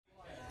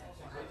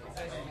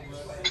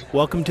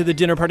Welcome to the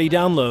Dinner Party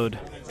Download.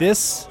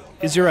 This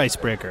is your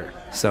icebreaker.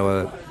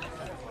 So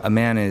a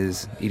man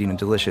is eating a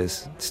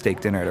delicious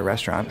steak dinner at a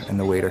restaurant, and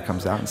the waiter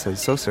comes out and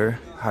says, "So, sir,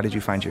 how did you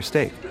find your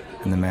steak?"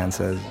 And the man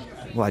says,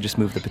 "Well, I just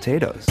moved the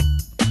potatoes."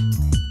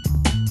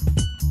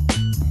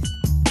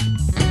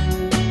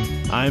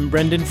 I'm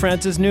Brendan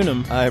Francis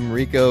Noonan. I'm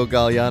Rico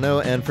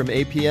Galliano, and from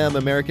APM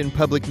American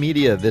Public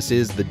Media, this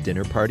is the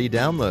Dinner Party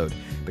Download,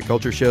 the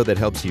culture show that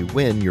helps you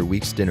win your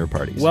week's dinner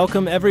parties.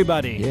 Welcome,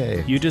 everybody.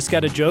 Yay. You just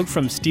got a joke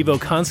from Steve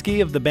Okonski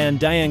of the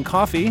band Diane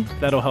Coffee.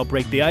 That'll help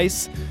break the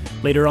ice.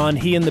 Later on,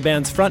 he and the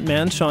band's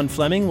frontman, Sean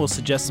Fleming, will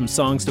suggest some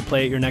songs to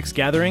play at your next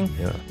gathering.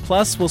 Yeah.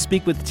 Plus, we'll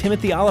speak with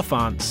Timothy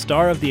Olyphant,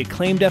 star of the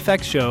acclaimed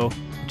FX show,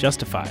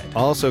 Justified.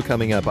 Also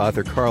coming up,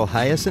 author Carl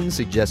Hiaasen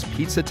suggests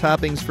pizza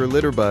toppings for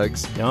litter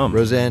bugs. Yum.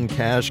 Rosanne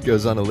Cash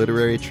goes on a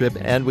literary trip,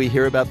 and we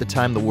hear about the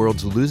time the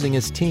world's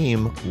losingest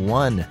team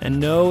won.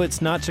 And no,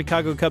 it's not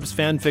Chicago Cubs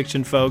fan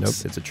fiction,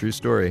 folks. Nope, it's a true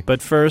story.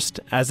 But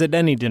first, as at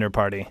any dinner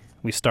party,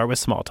 we start with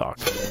small talk.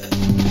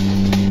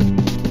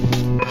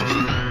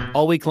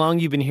 All week long,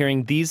 you've been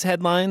hearing these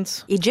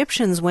headlines.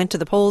 Egyptians went to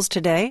the polls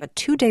today, a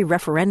 2-day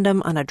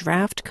referendum on a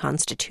draft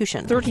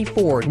constitution.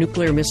 34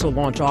 nuclear missile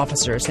launch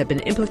officers have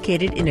been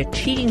implicated in a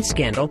cheating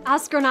scandal.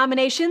 Oscar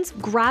nominations,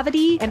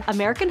 Gravity and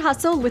American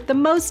Hustle with the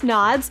most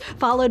nods,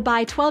 followed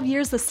by 12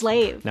 Years a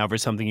Slave. Now for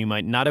something you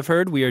might not have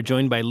heard, we are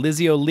joined by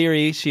Lizzie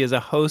O'Leary. She is a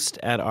host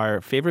at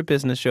our favorite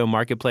business show,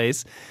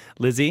 Marketplace.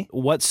 Lizzie,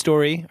 what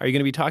story are you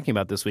going to be talking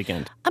about this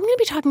weekend? I'm going to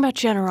be talking about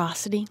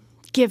generosity.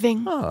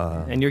 Giving.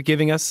 And you're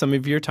giving us some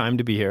of your time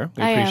to be here.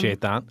 We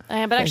appreciate that. I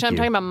am, but actually I'm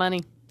talking about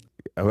money.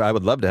 I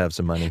would love to have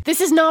some money. This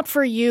is not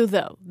for you,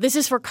 though. This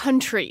is for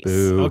countries.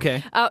 Ooh.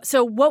 Okay.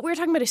 So what we're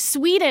talking about is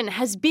Sweden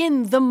has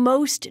been the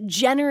most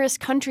generous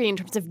country in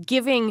terms of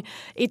giving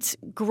its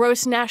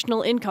gross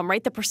national income,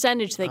 right? The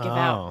percentage they give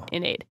out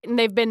in aid. And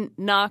they've been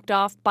knocked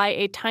off by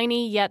a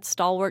tiny yet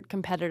stalwart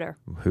competitor.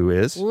 Who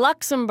is?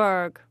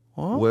 Luxembourg.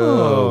 Oh,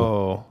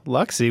 Whoa.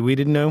 Luxie, we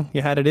didn't know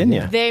you had it in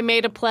you. They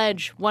made a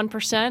pledge,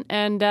 1%,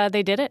 and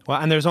they did it. Well,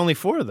 and there's only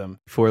 4 of them.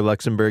 4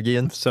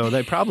 Luxembourgians. So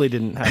they probably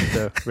didn't have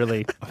to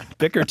really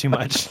bicker too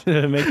much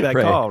to make that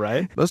Right. call,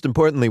 right? Most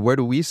importantly, where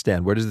do we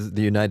stand? Where does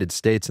the United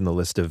States in the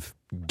list of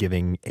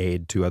giving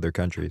aid to other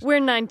countries? We're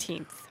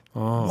 19th.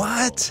 Oh.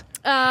 What?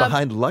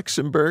 Behind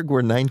Luxembourg,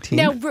 we're 19th?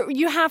 Now,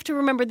 you have to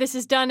remember this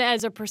is done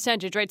as a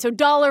percentage, right? So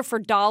dollar for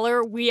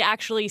dollar, we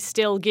actually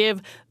still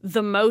give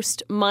the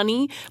most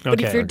money.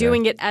 But if you're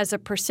doing it as a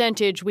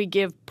percentage, we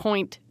give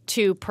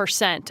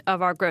 0.2%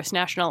 of our gross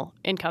national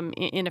income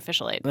in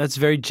official aid. That's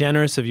very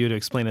generous of you to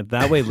explain it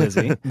that way,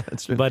 Lizzie.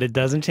 That's right. But it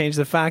doesn't change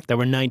the fact that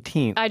we're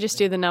 19th. I just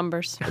do the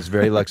numbers. It's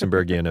very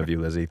Luxembourgian of you,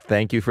 Lizzie.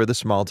 Thank you for the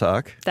small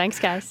talk. Thanks,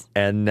 guys.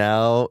 And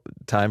now,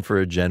 time for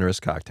a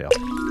generous cocktail.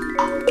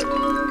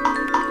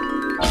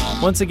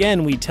 Once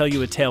again, we tell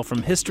you a tale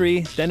from history,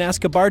 then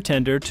ask a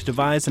bartender to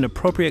devise an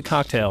appropriate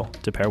cocktail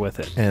to pair with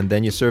it. And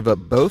then you serve up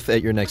both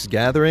at your next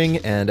gathering,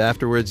 and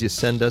afterwards you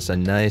send us a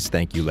nice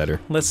thank you letter.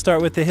 Let's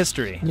start with the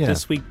history. Yeah.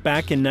 This week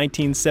back in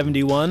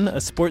 1971,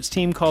 a sports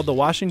team called the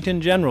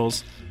Washington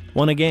Generals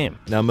won a game.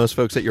 Now, most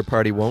folks at your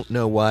party won't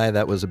know why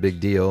that was a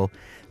big deal.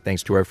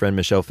 Thanks to our friend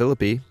Michelle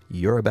Philippi,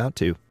 you're about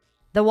to.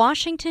 The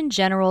Washington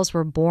Generals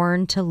were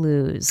born to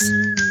lose.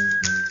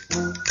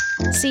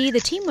 See, the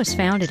team was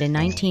founded in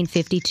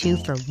 1952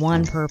 for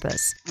one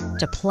purpose: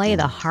 to play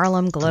the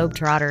Harlem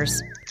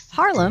Globetrotters.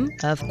 Harlem,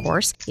 of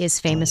course, is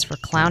famous for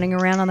clowning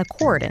around on the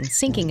court and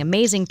sinking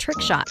amazing trick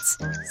shots.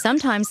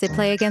 Sometimes they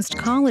play against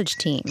college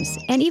teams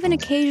and even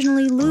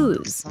occasionally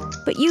lose.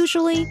 But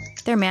usually,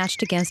 they're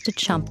matched against a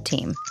chump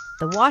team.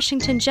 The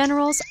Washington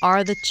Generals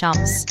are the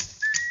chumps.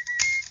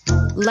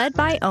 Led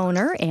by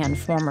owner and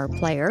former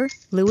player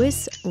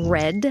Louis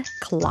 "Red"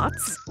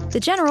 Klotz, the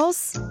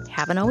Generals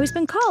haven't always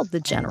been called the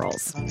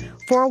Generals.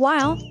 For a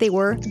while, they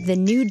were the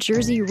New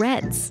Jersey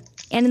Reds.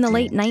 And in the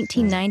late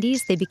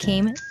 1990s, they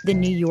became the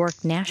New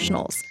York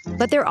Nationals.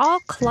 But they're all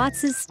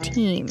Klotz's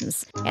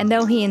teams. And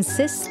though he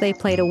insists they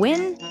play to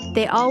win,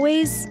 they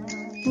always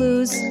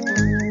lose.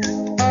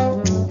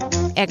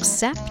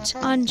 Except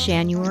on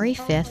January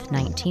 5th,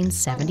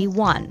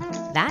 1971.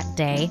 That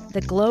day,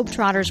 the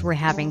Globetrotters were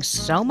having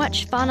so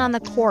much fun on the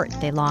court,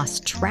 they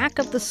lost track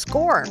of the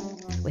score.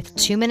 With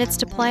 2 minutes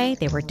to play,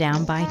 they were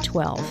down by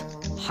 12.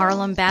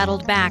 Harlem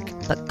battled back,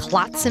 but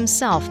Klotz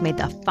himself made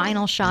the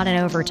final shot in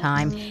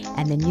overtime,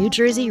 and the New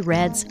Jersey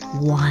Reds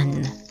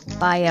won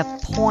by a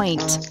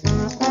point.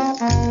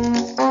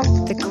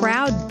 The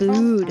crowd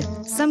booed.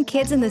 Some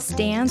kids in the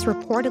stands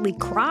reportedly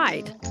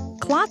cried.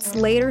 Klotz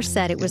later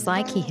said it was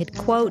like he had,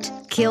 quote,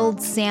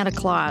 killed Santa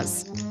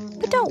Claus.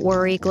 But don't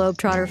worry,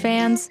 Globetrotter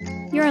fans.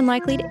 You're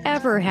unlikely to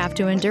ever have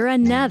to endure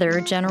another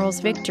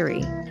Generals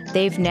victory.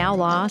 They've now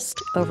lost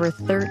over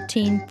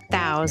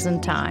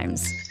 13,000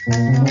 times.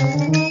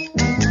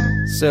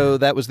 So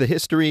that was the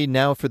history.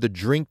 Now for the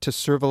drink to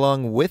serve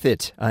along with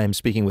it. I am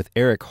speaking with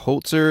Eric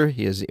Holzer.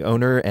 He is the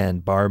owner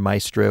and bar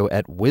maestro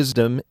at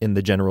Wisdom in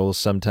the General's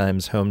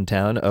sometimes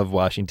hometown of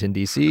Washington,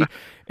 D.C.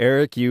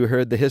 Eric, you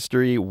heard the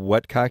history.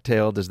 What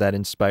cocktail does that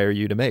inspire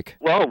you to make?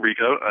 Well,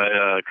 Rico,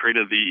 I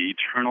created the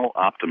Eternal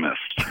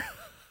Optimist.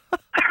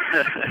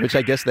 Which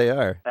I guess they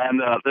are. And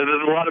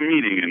there's a lot of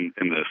meaning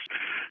in this.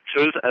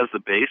 Chose as the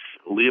base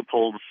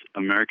Leopold's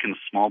American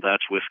small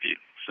batch whiskey,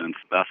 since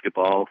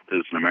basketball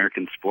is an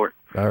American sport.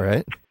 All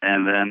right.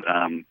 And then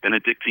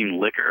Benedictine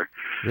liquor.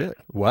 Really?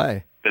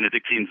 Why?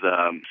 Benedictine's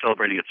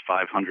celebrating its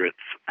 500th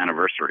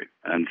anniversary.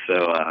 And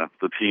so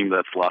the team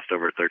that's lost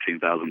over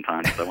 13,000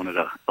 times, I wanted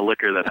a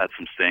liquor that had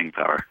some staying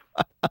power.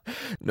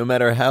 No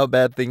matter how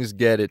bad things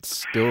get,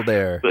 it's still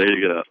there. There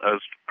you go. I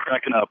was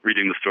cracking up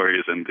reading the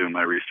stories and doing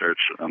my research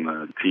on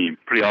the team.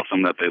 Pretty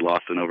awesome that they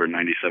lost in over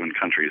 97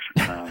 countries.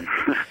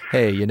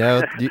 Hey, you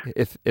know,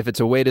 if it's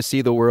a way to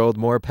see the world,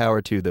 more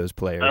power to those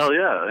players. Oh,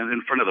 yeah, and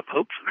in front of the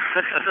Pope.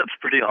 That's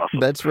pretty awesome.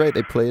 That's right.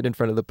 They played in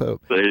front of the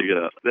Pope. There you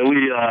go. Then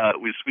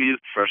we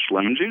squeezed fresh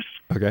lemon juice.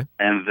 Okay.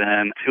 And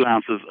then 2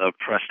 ounces of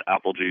pressed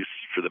apple juice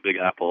for the Big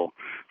Apple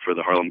for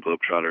the Harlem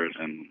Globetrotters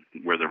and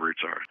where their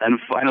roots are. And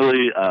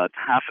finally,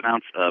 half an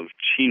ounce of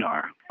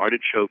Chinar,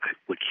 artichoke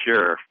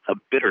liqueur, a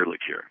bitter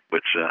liqueur,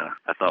 which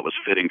I thought was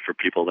fitting for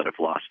people that have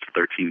lost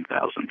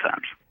 13,000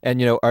 times. And,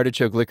 you know,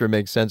 artichoke liquor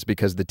makes sense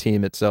because the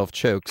team itself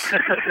chokes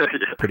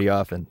pretty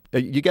often.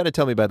 You got to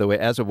tell me, by the way,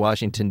 as a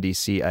Washington,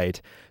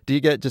 D.C.ite, do you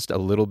get just a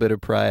little bit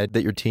of pride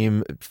that your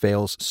team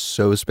fails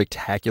so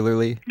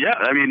spectacularly? Yeah,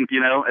 I mean,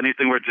 you know,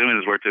 anything we're doing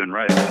is worth doing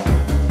right.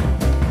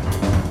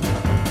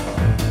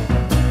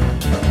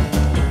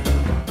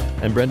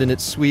 And Brendan,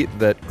 it's sweet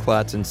that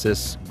Klotz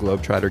insists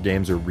Globetrotter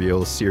games are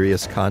real,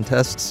 serious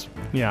contests.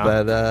 Yeah.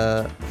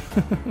 But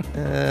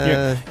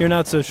you're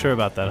not so sure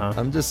about that, huh?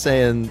 I'm just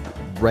saying,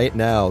 right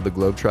now, the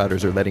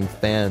Globetrotters are letting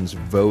fans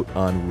vote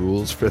on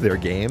rules for their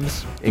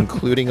games,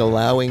 including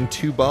allowing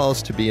 2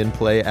 balls to be in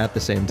play at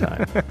the same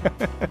time.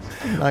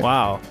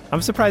 Wow.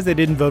 I'm surprised they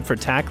didn't vote for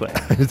tackling.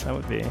 That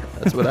would be.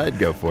 That's what I'd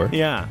go for.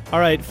 Yeah. All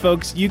right,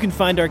 folks, you can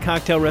find our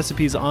cocktail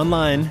recipes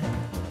online,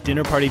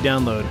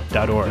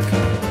 dinnerpartydownload.org.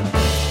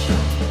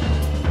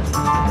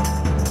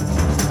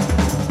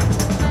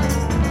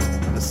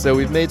 So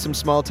we've made some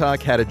small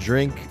talk, had a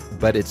drink,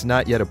 but it's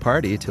not yet a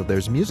party till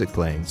there's music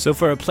playing. So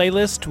for a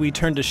playlist, we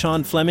turn to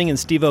Sean Fleming and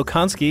Steve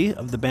Okonski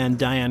of the band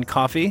Diane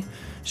Coffee.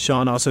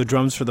 Sean also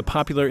drums for the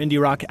popular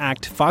indie rock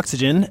act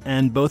Foxygen,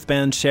 and both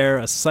bands share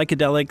a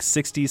psychedelic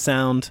 60s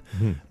sound,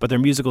 but their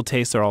musical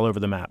tastes are all over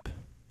the map.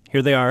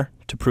 Here they are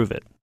to prove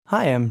it.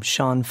 Hi, I'm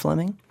Sean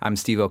Fleming. I'm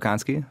Steve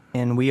Okonski.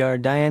 And we are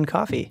Diane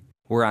Coffee.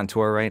 We're on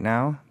tour right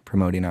now,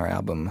 promoting our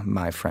album,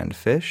 My Friend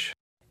Fish.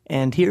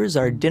 And here's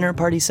our dinner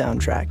party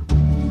soundtrack.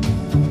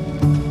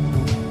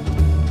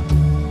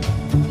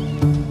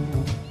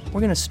 We're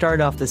going to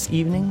start off this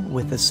evening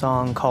with a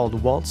song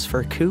called Waltz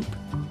for Coop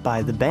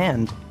by the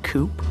band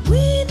Coop.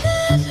 We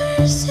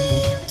never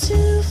seem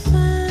to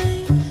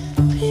find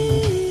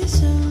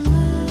peace of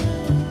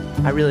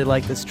mind. I really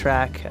like this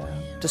track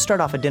to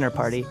start off a dinner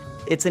party.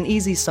 It's an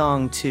easy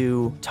song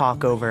to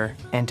talk over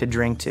and to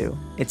drink to.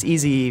 It's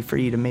easy for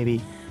you to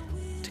maybe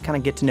to kind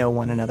of get to know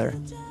one another.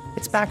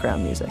 It's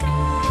background music.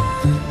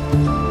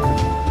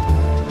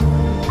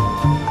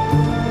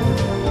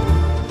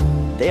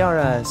 They are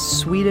a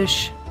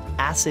Swedish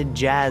acid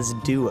jazz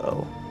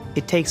duo.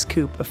 It takes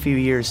Coop a few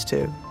years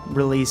to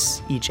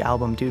release each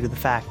album due to the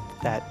fact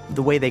that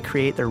the way they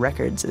create their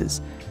records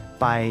is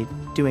by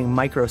doing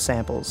micro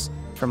samples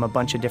from a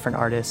bunch of different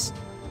artists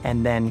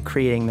and then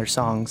creating their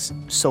songs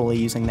solely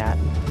using that.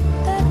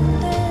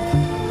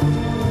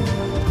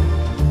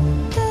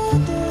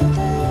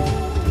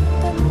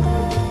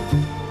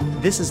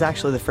 This is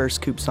actually the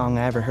first Coop song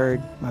I ever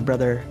heard. My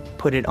brother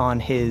put it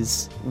on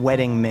his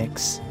wedding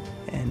mix,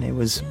 and it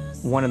was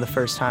one of the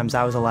first times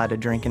I was allowed to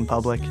drink in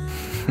public.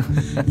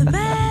 The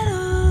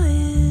battle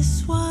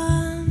is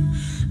won,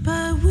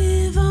 but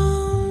we've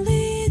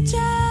only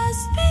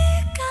just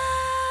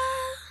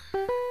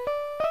begun.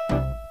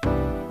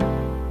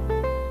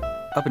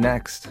 Up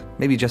next,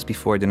 maybe just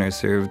before dinner is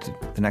served,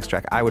 the next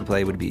track I would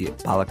play would be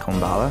Bala Com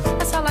Bala.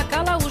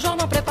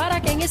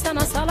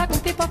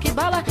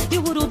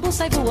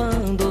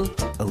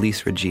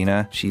 Elis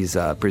Regina, she's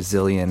a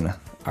Brazilian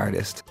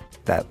artist.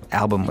 That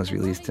album was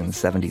released in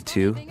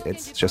 '72.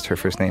 It's just her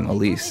first name,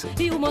 Elis.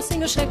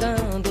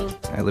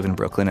 I live in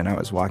Brooklyn, and I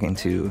was walking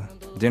to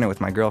dinner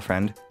with my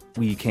girlfriend.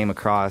 We came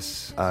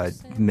across a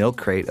milk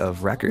crate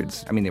of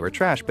records. I mean, they were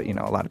trash, but, you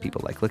know, a lot of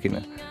people like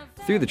looking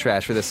through the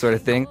trash for this sort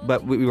of thing.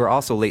 But we were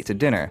also late to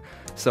dinner,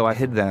 so I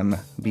hid them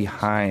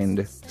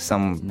behind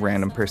some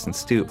random person's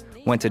stoop,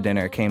 went to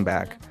dinner, came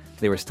back.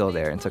 They were still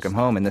there and took them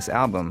home, and this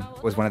album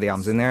was one of the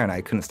albums in there, and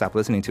I couldn't stop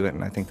listening to it,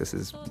 and I think this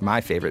is my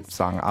favorite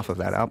song off of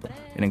that album.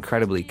 An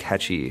incredibly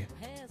catchy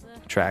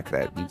track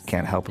that you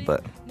can't help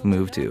but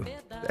move to.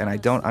 And I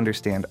don't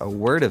understand a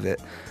word of it.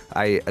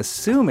 I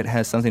assume it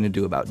has something to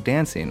do about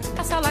dancing.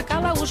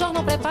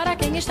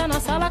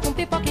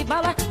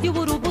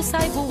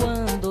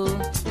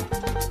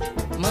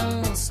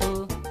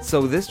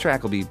 So this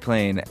track will be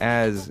playing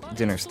as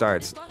dinner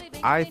starts.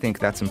 I think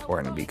that's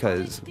important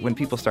because when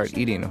people start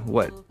eating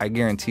what I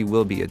guarantee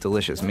will be a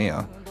delicious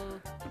meal,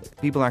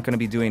 people aren't going to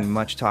be doing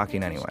much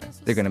talking anyway.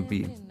 They're going to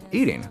be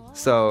eating.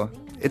 So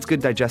it's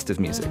good digestive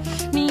music.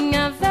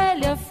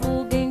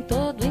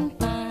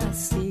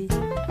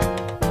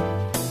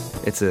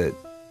 It's an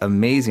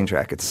amazing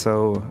track. It's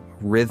so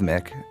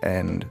rhythmic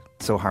and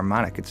so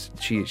harmonic.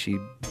 She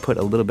put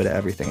a little bit of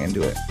everything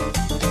into it.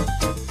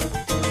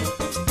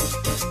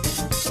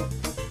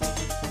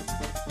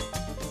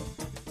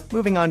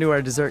 Moving on to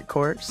our dessert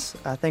course,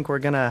 I think we're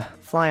gonna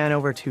fly on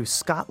over to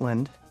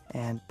Scotland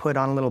and put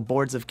on a little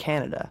Boards of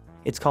Canada.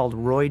 It's called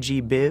Roy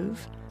G. Biv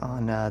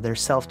on their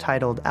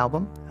self-titled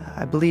album,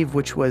 I believe,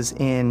 which was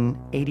in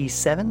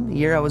 '87, the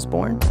year I was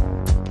born.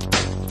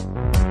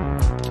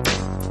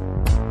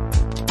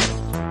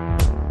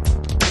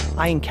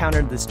 I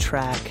encountered this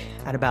track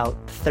at about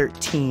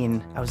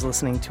 13. I was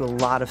listening to a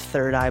lot of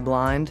Third Eye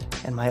Blind,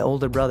 and my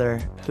older brother,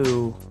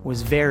 who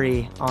was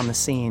very on the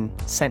scene,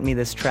 sent me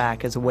this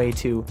track as a way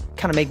to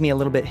kind of make me a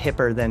little bit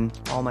hipper than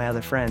all my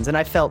other friends. And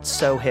I felt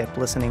so hip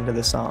listening to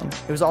this song.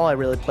 It was all I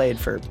really played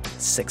for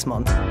 6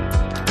 months.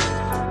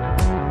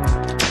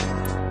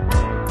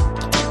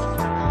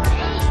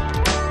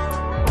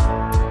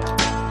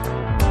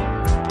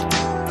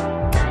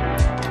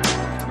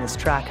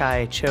 Track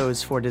I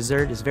chose for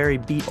dessert is very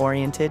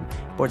beat-oriented.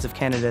 Boards of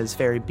Canada is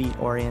very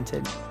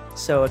beat-oriented.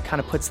 So it kind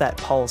of puts that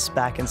pulse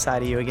back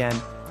inside of you again.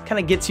 Kind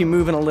of gets you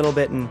moving a little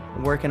bit and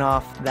working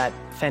off that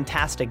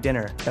fantastic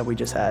dinner that we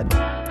just had.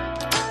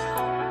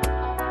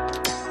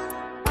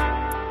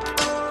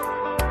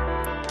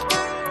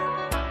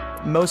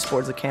 Most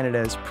Boards of Canada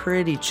is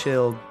pretty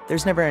chilled.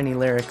 There's never any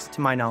lyrics, to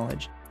my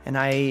knowledge. And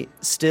I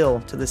still,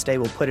 to this day,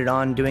 will put it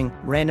on doing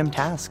random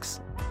tasks.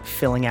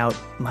 Filling out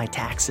my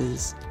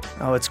taxes.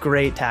 Oh, it's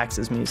great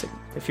taxes music.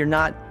 If you're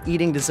not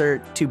eating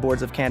dessert to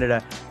Boards of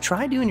Canada,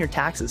 try doing your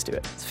taxes to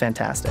it. It's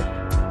fantastic.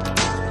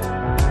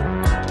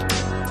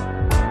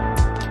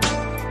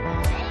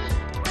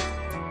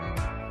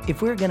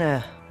 If we're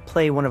gonna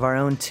play one of our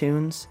own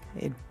tunes,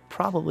 it'd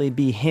probably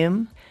be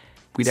Him.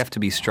 We'd have to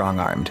be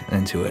strong-armed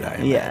into it, I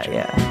imagine.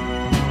 Yeah.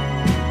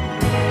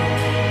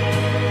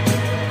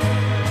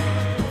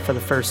 For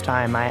the first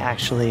time, I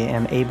actually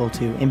am able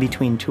to, in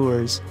between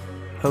tours,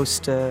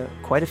 host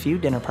quite a few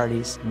dinner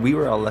parties. We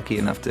were all lucky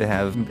enough to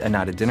have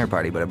not a dinner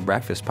party, but a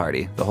breakfast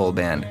party, the whole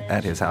band,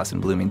 at his house in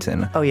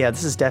Bloomington. Oh yeah,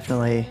 this is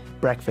definitely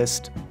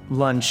breakfast,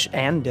 lunch,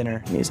 and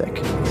dinner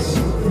music.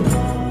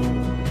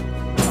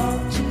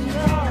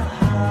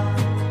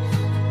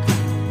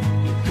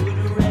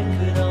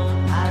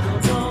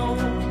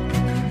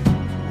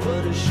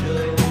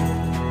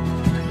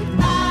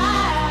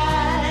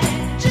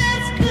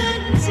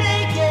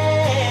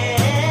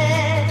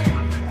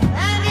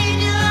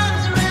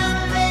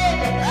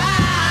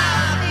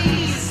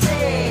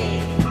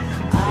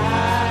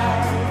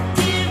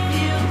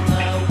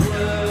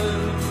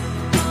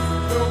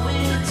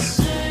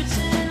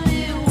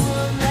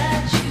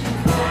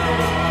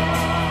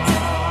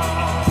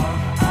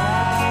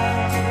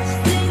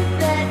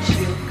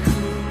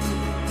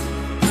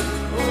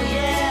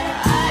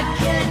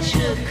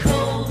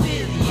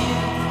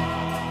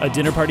 A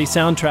dinner party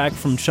soundtrack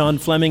from Sean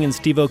Fleming and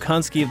Steve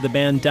Okonski of the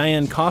band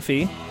Diane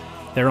Coffee.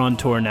 They're on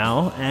tour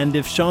now, and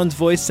if Sean's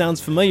voice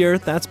sounds familiar,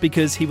 that's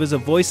because he was a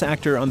voice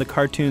actor on the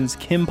cartoons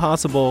Kim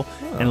Possible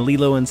and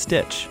Lilo and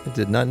Stitch. I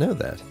did not know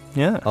that.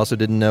 Yeah. Also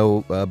didn't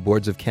know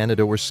Boards of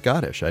Canada were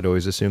Scottish. I'd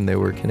always assumed they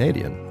were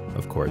Canadian,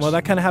 of course. Well,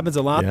 that kind of happens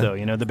a lot, though.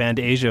 You know, the band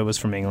Asia was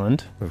from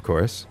England. Of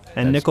course.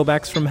 And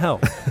Nickelback's from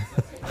Hell.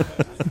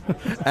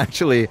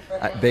 Actually,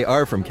 they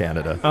are from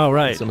Canada. Oh,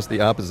 right. It's almost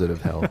the opposite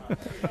of Hell.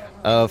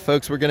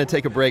 Folks, we're going to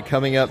take a break.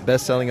 Coming up,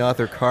 best-selling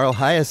author Carl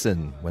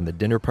Hiaasen when the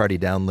Dinner Party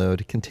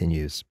Download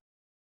continues.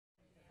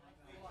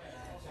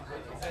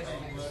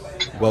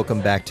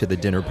 Welcome back to the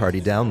Dinner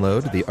Party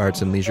Download, the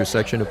arts and leisure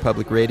section of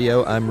public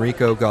radio. I'm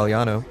Rico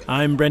Galliano.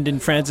 I'm Brendan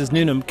Francis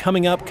Noonan.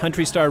 Coming up,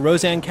 country star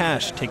Rosanne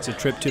Cash takes a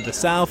trip to the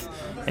South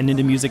and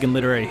into music and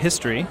literary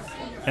history.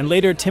 And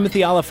later,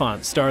 Timothy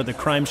Olyphant, star of the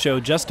crime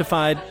show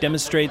Justified,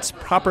 demonstrates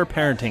proper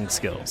parenting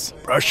skills.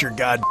 Brush your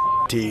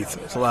teeth.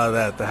 There's a lot of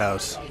that at the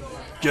house.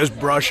 Just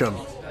brush them.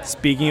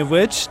 Speaking of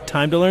which,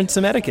 time to learn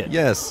some etiquette.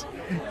 Yes.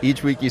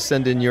 Each week you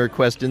send in your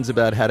questions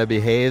about how to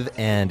behave,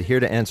 and here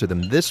to answer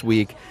them this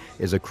week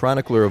is a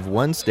chronicler of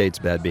one state's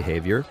bad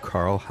behavior,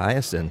 Carl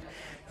Hiaasen.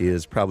 He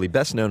is probably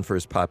best known for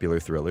his popular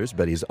thrillers,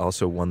 but he's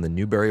also won the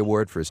Newbery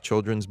Award for his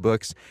children's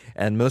books,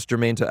 and most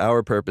germane to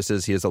our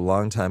purposes, he is a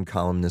longtime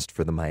columnist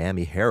for the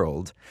Miami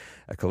Herald.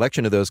 A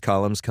collection of those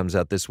columns comes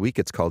out this week.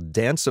 It's called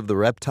Dance of the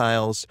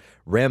Reptiles,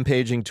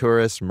 Rampaging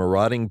Tourists,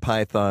 Marauding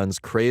Pythons,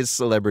 Crazed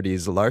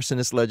Celebrities,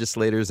 Larcenous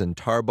Legislators, and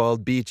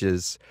Tarballed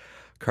Beaches.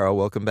 Carl,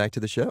 welcome back to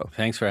the show.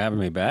 Thanks for having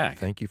me back.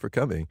 Thank you for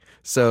coming.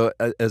 So,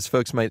 as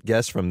folks might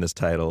guess from this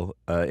title,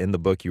 in the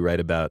book you write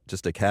about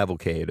just a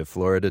cavalcade of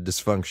Florida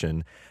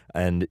dysfunction,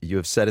 and you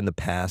have said in the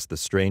past the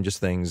strangest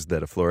things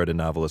that a Florida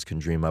novelist can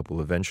dream up will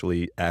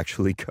eventually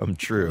actually come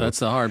true. That's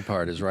the hard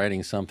part, is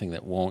writing something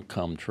that won't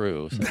come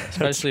true,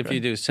 especially if you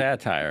do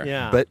satire.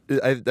 Yeah. But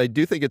I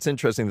do think it's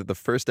interesting that the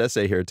first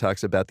essay here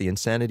talks about the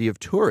insanity of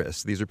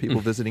tourists. These are people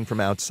visiting from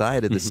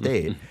outside of the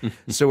state.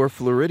 So are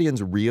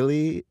Floridians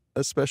really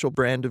a special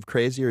brand of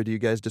crazy, or do you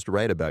guys just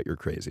write about your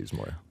crazies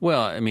more?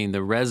 Well, I mean,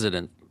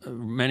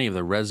 many of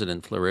the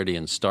resident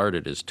Floridians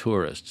started as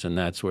tourists, and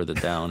that's where the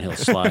downhill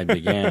slide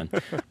began.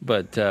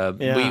 But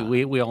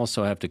we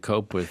also have to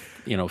cope with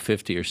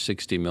 50 or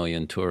 60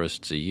 million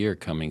tourists a year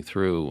coming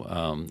through,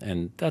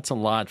 and that's a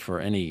lot for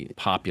any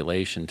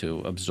population to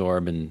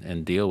absorb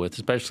and deal with.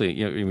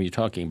 Especially when you're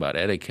talking about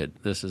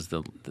etiquette, this is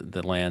the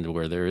land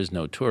where there is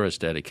no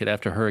tourist etiquette.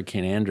 After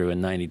Hurricane Andrew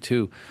in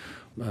 '92.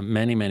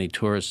 Many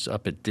tourists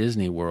up at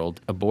Disney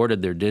World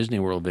aborted their Disney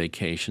World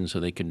vacation so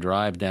they could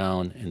drive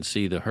down and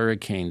see the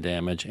hurricane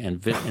damage and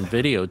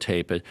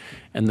videotape it.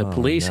 And the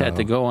police had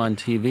to go on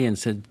TV and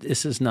said,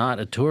 this is not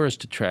a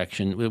tourist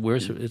attraction.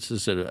 This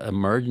is an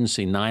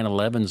emergency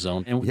 9/11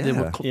 zone. And they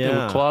were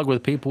clogged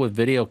with people with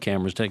video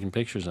cameras taking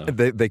pictures of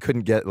it. They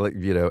couldn't get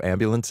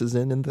ambulances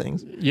in and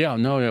things? Yeah,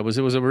 no, it was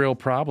a real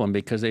problem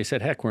because they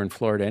said, heck, we're in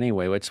Florida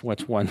anyway. Let's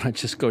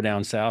just go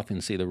down south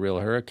and see the real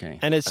hurricane.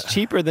 And it's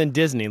cheaper than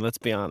Disney, let's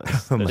be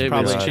honest.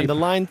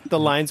 The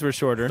lines were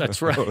shorter.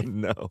 That's right. Oh,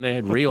 no. They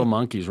had real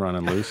monkeys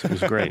running loose. It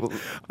was great.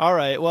 All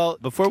right. Well,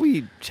 before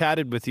we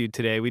chatted with you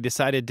today, we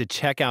decided to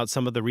check out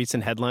some of the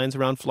recent headlines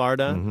around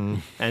Florida. Mm-hmm.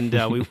 And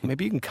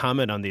maybe you can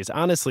comment on these.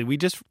 Honestly, we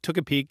just took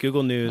a peek,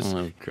 Google News.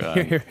 Oh, God.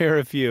 Here are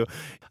a few.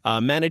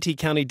 Manatee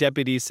County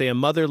deputies say a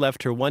mother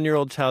left her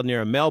 1-year-old child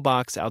near a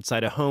mailbox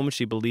outside a home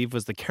she believed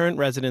was the current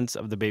residence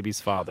of the baby's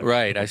father.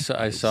 Right. I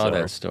saw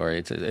that story.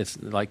 It's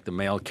like the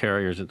mail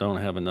carriers that don't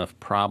have enough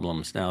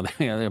problems now.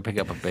 They'll pick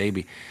up a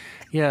baby.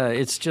 Yeah,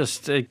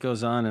 it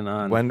goes on and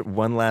on.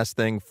 One last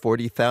thing,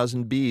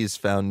 40,000 bees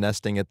found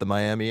nesting at the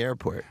Miami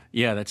airport.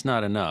 Yeah, that's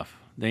not enough.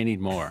 They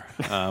need more,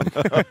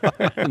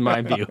 in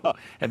my view.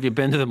 Have you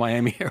been to the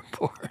Miami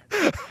airport?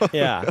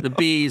 Yeah. The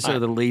bees are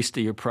the least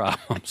of your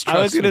problems. I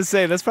was going to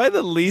say, that's probably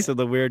the least of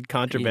the weird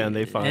contraband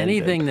they find.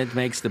 Anything that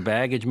makes the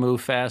baggage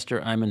move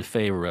faster, I'm in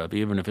favor of,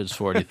 even if it's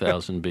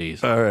 40,000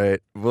 bees. All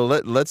right. Well,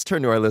 let's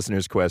turn to our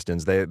listeners'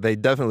 questions. They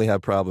definitely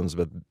have problems,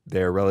 but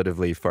they're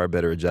relatively far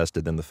better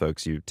adjusted than the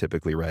folks you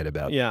typically write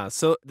about. Yeah.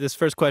 So this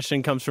first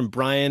question comes from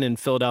Brian in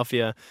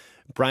Philadelphia.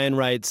 Brian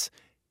writes,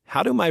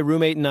 how do my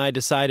roommate and I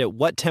decide at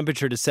what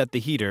temperature to set the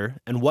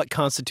heater and what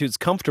constitutes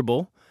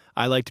comfortable?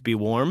 I like to be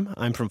warm.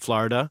 I'm from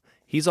Florida.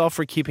 He's all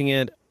for keeping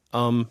it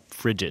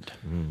frigid.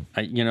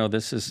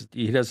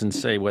 He doesn't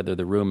say whether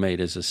the roommate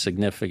is a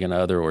significant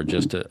other or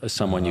just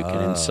someone you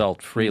can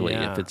insult freely.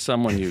 Yeah. If it's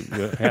someone you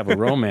have a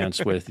romance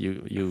with,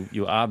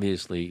 you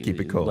obviously keep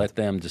it cold. Let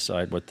them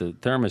decide what the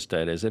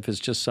thermostat is. If it's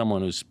just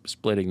someone who's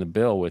splitting the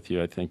bill with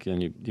you, I think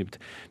then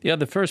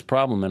the first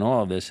problem in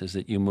all of this is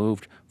that you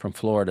moved from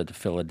Florida to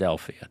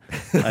Philadelphia.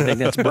 I think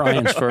that's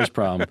Brian's first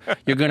problem.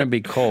 You're going to be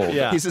cold.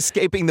 Yeah. He's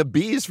escaping the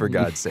bees, for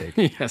God's sake.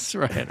 Yes,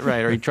 right.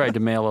 Or he tried to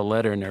mail a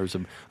letter and there was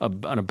an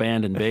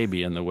abandoned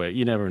baby in the way.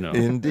 You never know.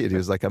 Indeed. He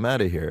was like, I'm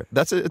out of here.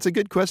 It's a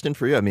good question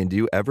for you. I mean, do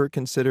you ever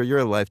consider, you're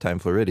a lifetime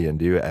Floridian,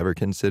 do you ever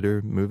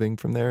consider moving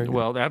from there?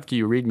 Well, after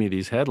you read me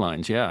these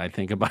headlines, yeah, I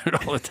think about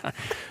it all the time.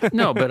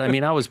 No, but I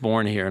mean, I was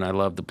born here and I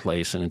love the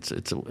place, and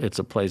it's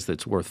a place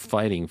that's worth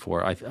fighting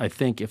for. I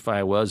think if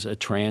I was a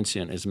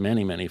transient, as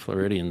many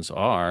Floridians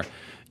are,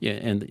 yeah,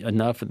 and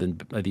enough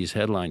of these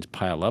headlines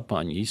pile up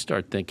on you, you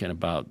start thinking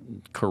about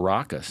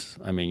Caracas.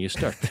 I mean, you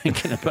start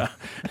thinking about,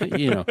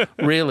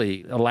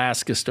 really,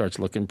 Alaska starts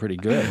looking pretty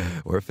good.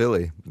 Or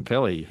Philly.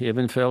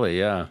 Even Philly,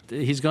 yeah.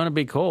 He's going to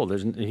be cold.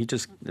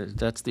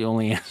 That's the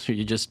only answer.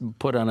 You just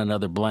put on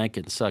another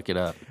blanket and suck it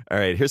up. All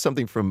right, here's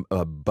something from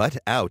Butt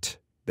Out,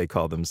 they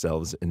call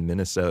themselves, in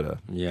Minnesota.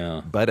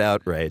 Yeah. Butt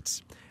Out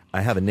writes, I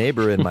have a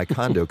neighbor in my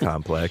condo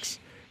complex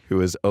who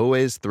is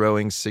always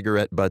throwing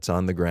cigarette butts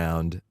on the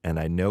ground, and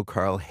I know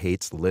Carl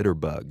hates litter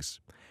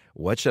bugs.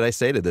 What should I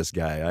say to this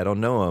guy? I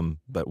don't know him,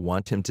 but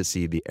want him to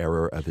see the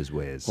error of his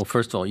ways. Well,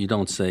 first of all, you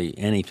don't say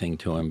anything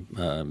to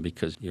him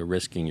because you're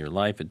risking your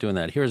life at doing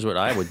that. Here's what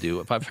I would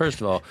do.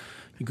 First of all,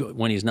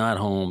 when he's not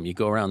home, you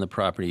go around the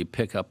property, you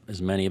pick up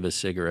as many of his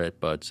cigarette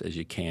butts as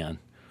you can.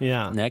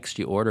 Yeah. Next,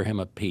 you order him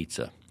a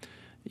pizza.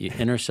 You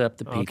intercept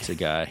the pizza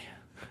guy.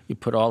 You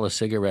put all the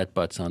cigarette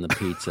butts on the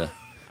pizza.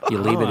 You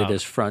leave it at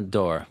his front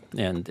door,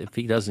 and if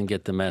he doesn't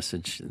get the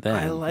message, then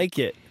I like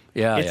it.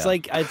 Yeah, it's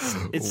like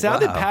it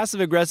sounded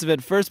passive aggressive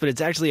at first, but it's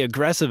actually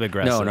aggressive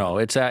aggressive. No,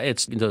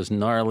 it's those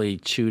gnarly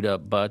chewed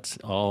up butts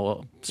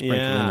all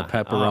sprinkled in the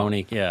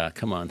pepperoni. Oh. Yeah,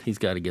 come on, he's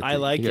got to get.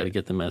 Got to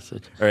get the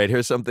message. All right,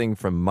 here's something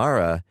from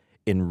Mara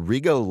in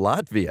Riga,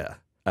 Latvia.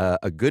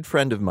 A good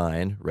friend of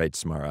mine,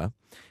 writes Mara,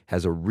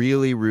 has a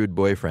really rude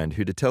boyfriend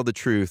who, to tell the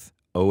truth,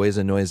 always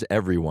annoys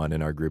everyone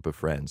in our group of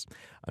friends.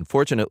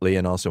 Unfortunately,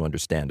 and also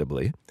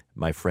understandably,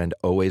 my friend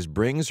always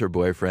brings her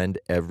boyfriend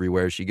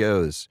everywhere she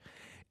goes.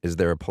 Is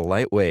there a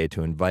polite way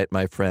to invite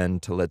my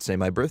friend to, let's say,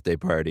 my birthday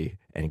party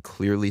and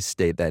clearly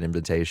state that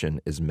invitation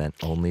is meant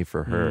only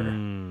for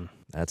her?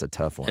 That's a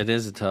tough one. It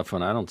is a tough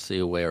one. I don't see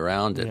a way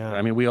around it. Yeah.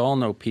 I mean, we all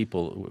know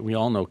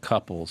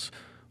couples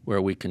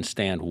where we can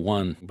stand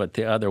one, but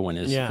the other one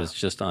is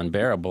just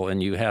unbearable.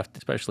 And you have to,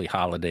 especially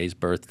holidays,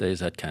 birthdays,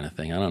 that kind of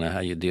thing. I don't know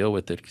how you deal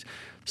with it.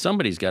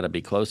 Somebody's got to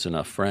be close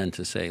enough friend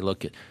to say,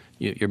 look,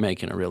 you're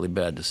making a really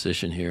bad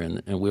decision here,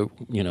 and we're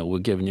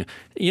giving you,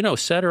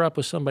 set her up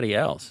with somebody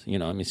else.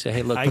 Say,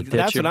 hey, look,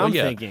 that's what I'm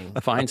thinking.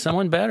 Find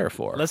someone better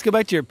for her. Let's go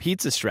back to your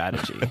pizza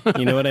strategy.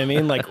 You know what I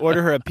mean? Like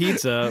order her a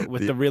pizza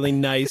with the really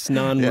nice,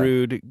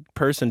 non-rude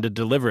person to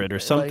deliver it or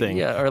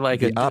something. Or like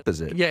the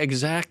opposite. Yeah,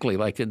 exactly.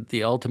 Like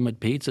the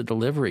ultimate pizza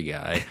delivery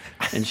guy.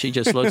 And she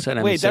just looks at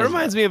him Wait, and says, that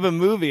reminds me of a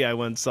movie I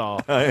once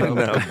saw. I know,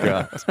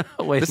 God.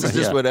 This is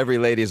just yeah. what every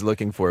lady's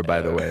looking for,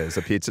 by the way, is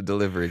a pizza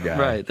delivery guy.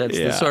 Right. That's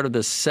the sort of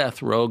the Seth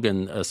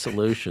Rogen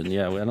solution.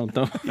 Yeah, I don't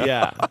know.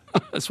 Yeah.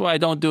 That's why I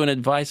don't do an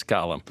advice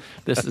column.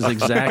 This is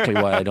exactly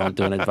why I don't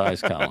do an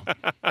advice column.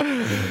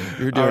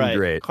 You're doing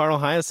great. Carl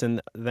Hiaasen,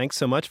 thanks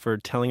so much for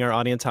telling our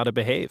audience how to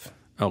behave.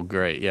 Oh,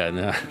 great. Yeah,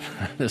 no,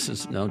 this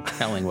is no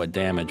telling what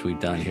damage we've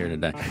done here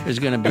today. There's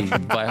going to be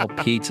vile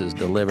pizzas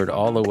delivered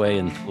all the way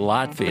in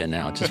Latvia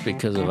now just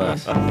because of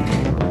us.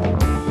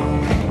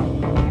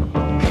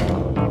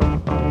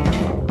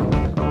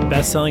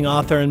 Best-selling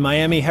author and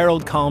Miami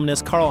Herald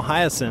columnist Carl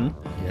Hiaasen.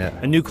 Yeah.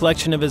 A new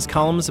collection of his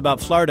columns about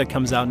Florida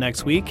comes out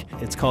next week.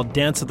 It's called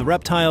Dance of the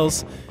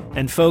Reptiles.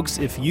 And folks,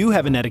 if you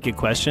have an etiquette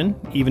question,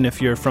 even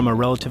if you're from a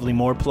relatively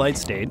more polite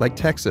state, like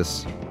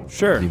Texas,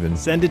 sure,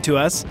 send it to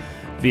us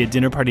via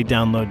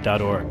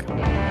dinnerpartydownload.org.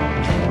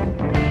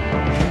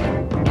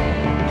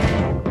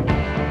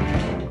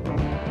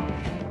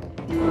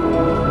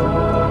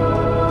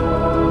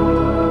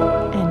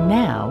 And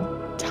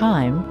now,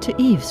 time to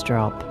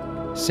eavesdrop.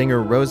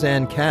 Singer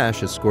Rosanne Cash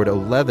has scored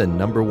 11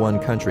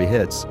 #1 country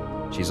hits.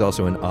 She's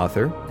also an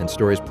author, and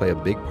stories play a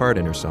big part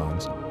in her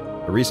songs.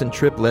 A recent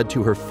trip led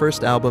to her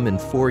first album in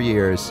 4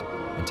 years,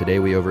 and today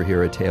we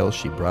overhear a tale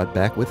she brought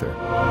back with her.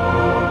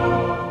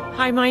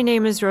 Hi, my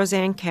name is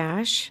Rosanne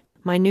Cash.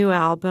 My new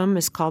album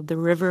is called The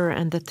River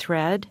and the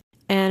Thread,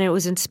 and it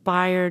was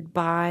inspired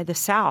by the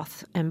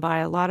South and by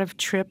a lot of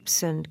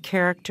trips and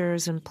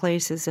characters and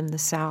places in the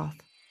South.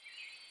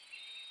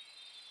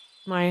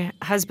 My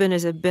husband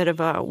is a bit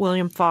of a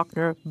William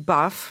Faulkner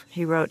buff.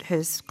 He wrote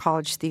his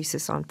college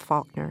thesis on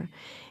Faulkner,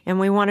 and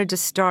we wanted to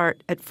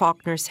start at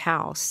Faulkner's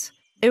house.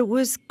 It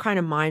was kind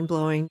of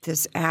mind-blowing,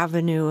 this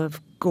avenue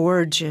of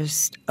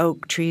gorgeous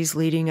oak trees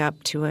leading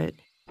up to it.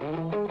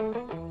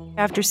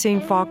 After seeing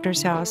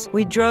Faulkner's house,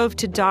 we drove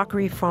to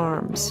Dockery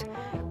Farms,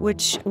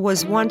 which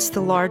was once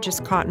the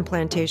largest cotton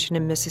plantation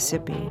in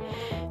Mississippi.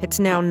 It's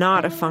now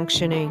not a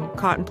functioning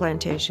cotton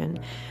plantation,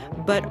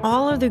 but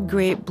all of the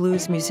great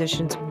blues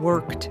musicians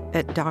worked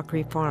at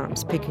Dockery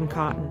Farms picking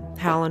cotton.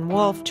 Howlin'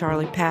 Wolf,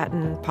 Charlie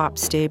Patton, Pop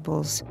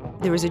Staples.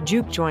 There was a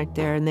juke joint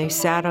there, and they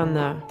sat on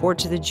the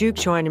porch of the juke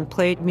joint and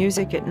played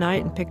music at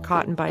night and picked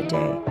cotton by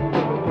day.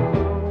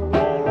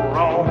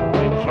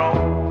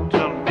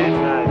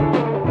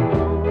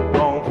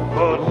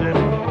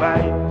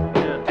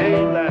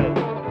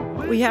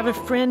 We have a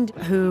friend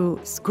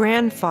whose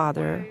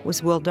grandfather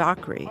was Will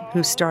Dockery,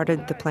 who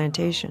started the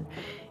plantation.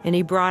 And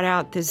he brought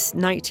out this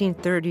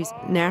 1930s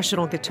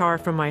national guitar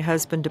for my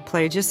husband to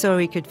play just so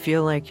he could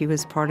feel like he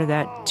was part of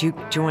that juke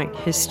joint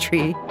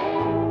history.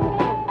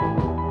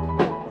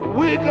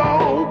 We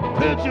gon'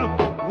 pitch you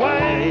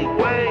way,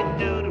 way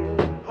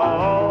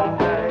all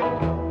night.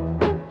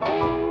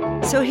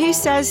 So he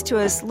says to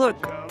us,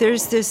 look,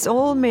 there's this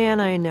old man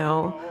I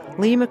know,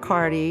 Lee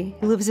McCarty.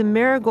 He lives in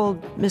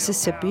Marigold,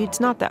 Mississippi. It's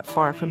not that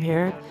far from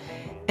here.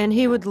 And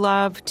he would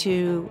love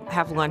to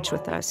have lunch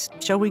with us.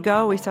 Shall we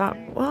go? We thought,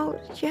 well,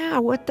 yeah,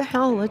 what the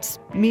hell? Let's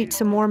meet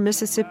some more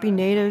Mississippi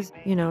natives,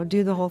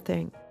 do the whole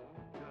thing.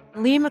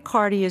 Lee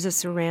McCarty is a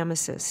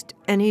ceramicist,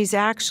 and he's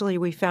actually,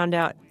 we found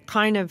out,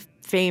 kind of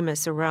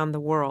famous around the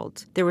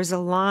world. There was a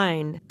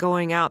line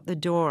going out the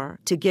door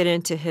to get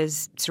into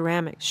his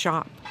ceramic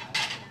shop.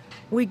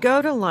 We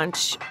go to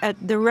lunch at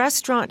the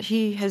restaurant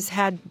he has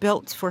had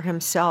built for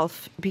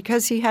himself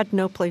because he had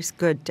no place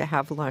good to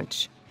have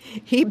lunch.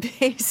 He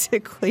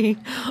basically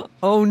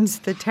owns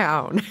the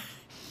town.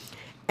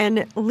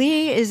 And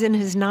Lee is in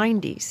his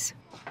 90s.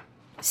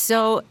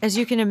 So, as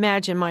you can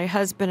imagine, my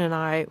husband and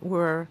I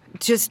were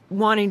just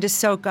wanting to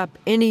soak up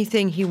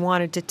anything he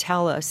wanted to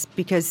tell us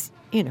because,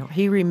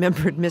 he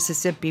remembered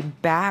Mississippi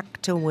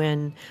back to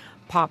when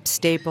Pop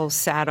Staples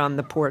sat on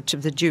the porch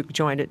of the juke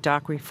joint at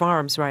Dockery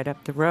Farms right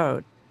up the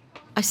road.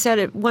 I said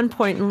at one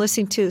point in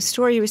listening to the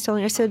story he was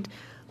telling, I said,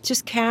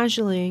 just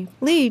casually,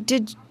 Lee,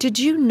 did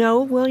you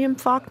know William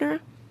Faulkner?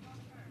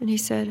 And he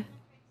said,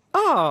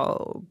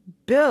 oh,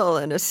 Bill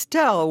and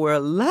Estelle were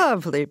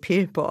lovely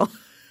people.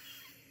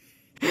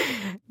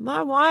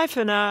 My wife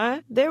and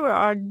I, they were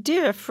our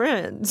dear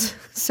friends.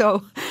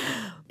 So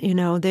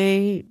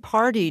they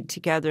partied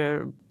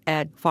together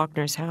at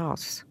Faulkner's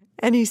house.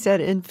 And he said,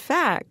 in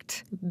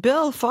fact,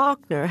 Bill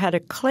Faulkner had a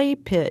clay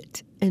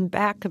pit in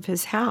back of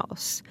his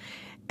house.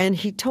 And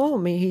he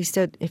told me, he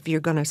said, if you're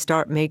going to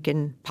start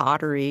making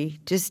pottery,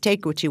 just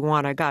take what you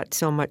want. I got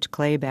so much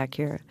clay back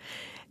here.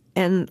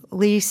 And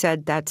Lee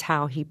said that's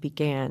how he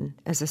began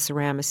as a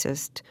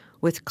ceramicist,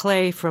 with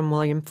clay from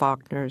William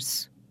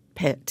Faulkner's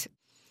pit.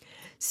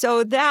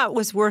 So that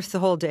was worth the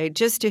whole day.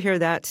 Just to hear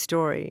that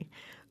story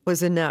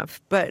was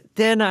enough. But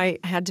then I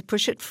had to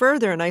push it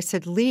further, and I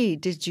said, Lee,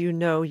 did you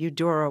know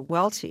Eudora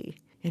Welty?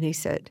 And he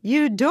said,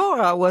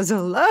 Eudora was a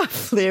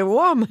lovely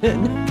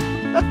woman.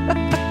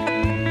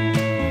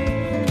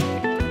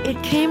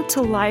 It came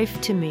to life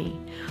to me.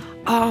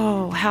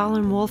 Oh,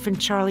 Howlin' Wolf and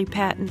Charlie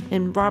Patton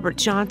and Robert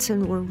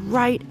Johnson were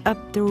right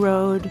up the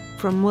road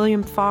from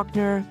William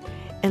Faulkner,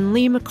 and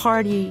Lee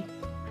McCarty,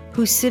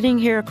 who's sitting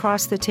here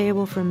across the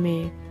table from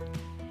me.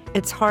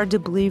 It's hard to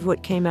believe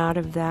what came out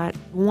of that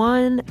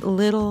one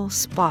little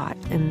spot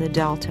in the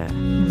Delta.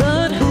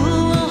 But who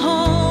will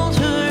hold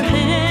her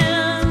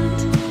hand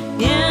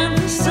in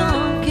the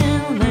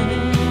sunken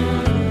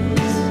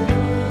lands?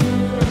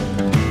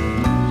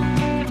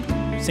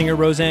 Singer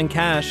Rosanne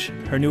Cash,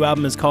 her new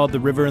album is called The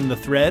River and the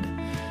Thread.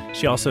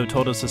 She also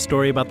told us a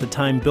story about the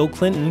time Bill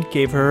Clinton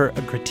gave her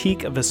a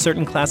critique of a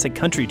certain classic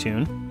country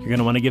tune. You're going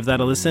to want to give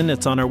that a listen.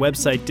 It's on our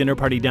website,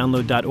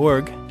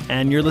 dinnerpartydownload.org.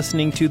 And you're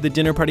listening to the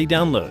Dinner Party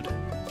Download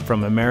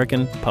from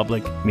American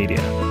Public Media.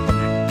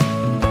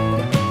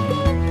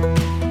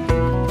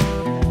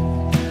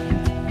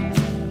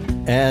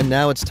 And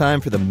now it's time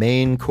for the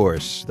main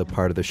course, the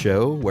part of the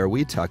show where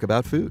we talk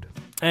about food.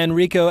 And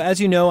Rico,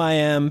 as you know, I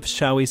am,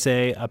 shall we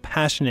say, a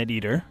passionate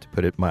eater. To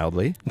put it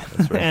mildly.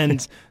 That's right.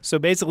 And so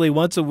basically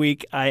once a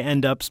week, I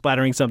end up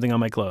splattering something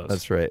on my clothes.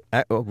 That's right.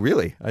 Oh,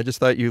 really? I just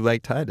thought you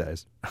liked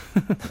tie-dyes.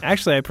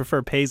 Actually, I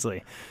prefer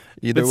paisley.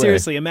 Either but way.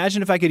 seriously,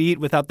 imagine if I could eat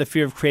without the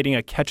fear of creating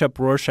a ketchup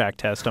Rorschach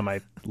test on my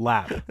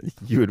lap.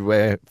 You would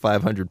weigh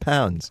 500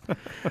 pounds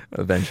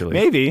eventually.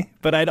 Basically,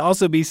 but I'd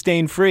also be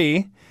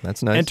stain-free.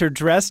 That's nice. Enter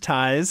dress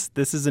ties.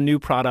 This is a new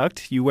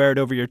product. You wear it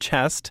over your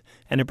chest,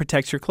 and it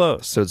protects your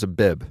clothes. So it's a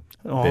bib.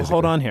 Oh, basically.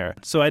 hold on here.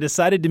 So I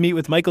decided to meet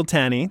with Michael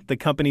Tanney, the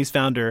company's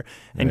founder,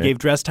 and gave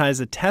Dress Ties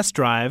a test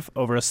drive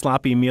over a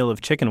sloppy meal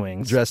of chicken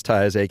wings. Dress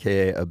ties,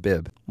 a.k.a. a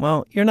bib.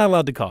 Well, you're not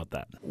allowed to call it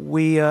that.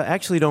 We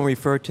actually don't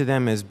refer to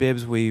them as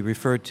bibs. We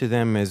refer to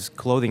them as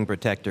clothing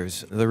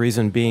protectors. The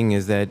reason being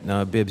is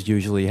that bibs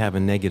usually have a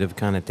negative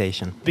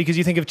connotation. Because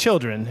you think of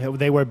children.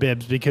 They wear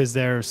bibs because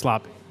they're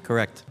sloppy.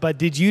 Correct. But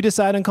did you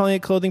decide on calling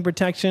it clothing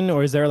protection,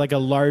 or is there like a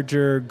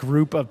larger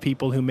group of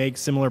people who make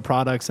similar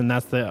products and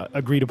that's the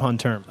agreed upon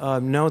term?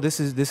 No, this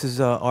is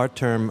our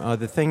term.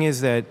 The thing is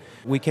that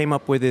we came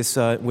up with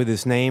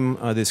this name,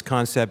 this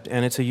concept,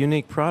 and it's a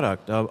unique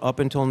product. Up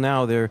until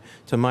now, to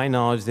my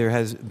knowledge, there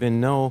has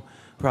been no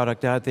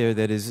product out there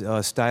that is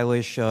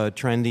stylish,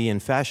 trendy,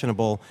 and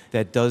fashionable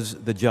that does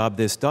the job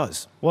this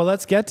does. Well,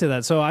 let's get to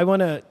that. So I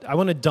want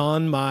to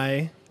don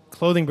my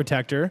clothing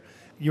protector.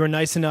 You were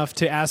nice enough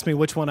to ask me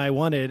which one I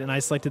wanted, and I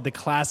selected the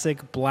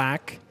classic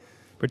black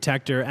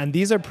protector. And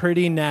these are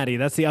pretty natty.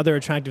 That's the other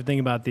attractive thing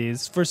about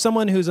these. For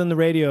someone who's in the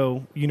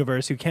radio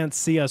universe who can't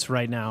see us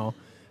right now,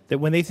 that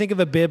when they think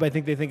of a bib, I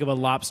think they think of a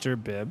lobster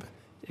bib.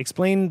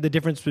 Explain the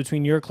difference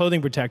between your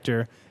clothing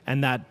protector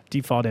and that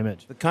default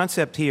image. The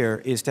concept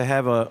here is to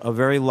have a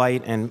very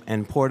light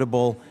and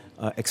portable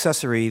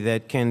accessory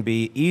that can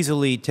be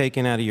easily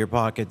taken out of your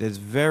pocket. That's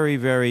very,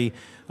 very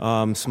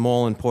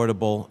small and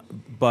portable,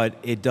 but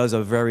it does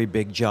a very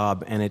big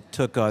job, and it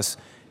took us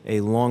a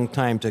long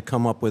time to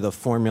come up with a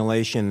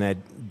formulation that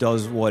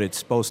does what it's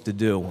supposed to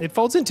do. It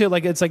folds into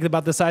it's like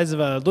about the size of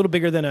a little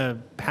bigger than a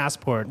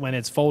passport when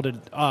it's folded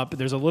up.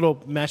 There's a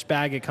little mesh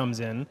bag it comes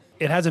in.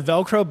 It has a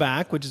Velcro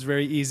back, which is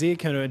very easy. It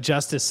can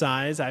adjust to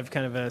size. I have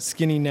kind of a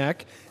skinny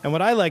neck. And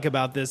what I like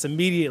about this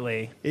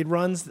immediately,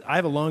 I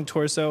have a long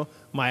torso,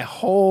 my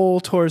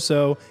whole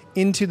torso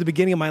into the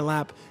beginning of my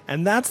lap,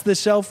 and that's the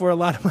shelf where a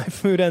lot of my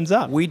food ends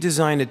up. We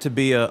designed it to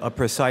be a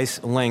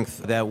precise length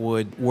that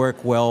would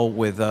work well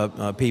with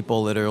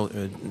people that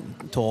are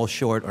tall,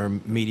 short, or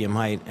medium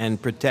height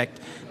and protect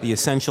the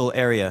essential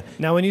area.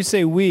 Now, when you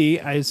say we,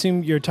 I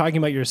assume you're talking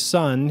about your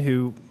son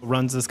who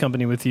runs this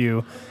company with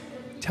you.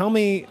 Tell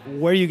me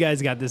where you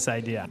guys got this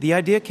idea. The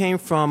idea came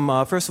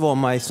from, first of all,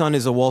 my son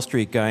is a Wall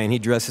Street guy, and he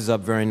dresses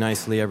up very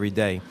nicely every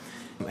day.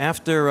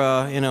 After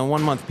in a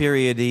 1 month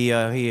period, he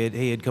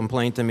had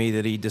complained to me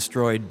that he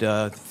destroyed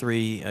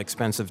 3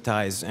 expensive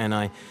ties,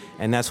 and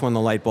that's when the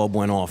light bulb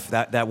went off.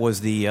 That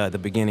was the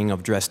beginning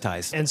of Dress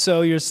Ties. And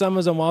so your son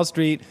was on Wall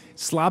Street,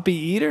 sloppy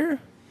eater?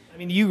 I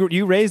mean,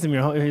 you raised him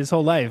his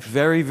whole life.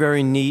 Very,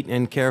 very neat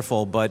and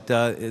careful, but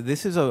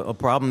this is a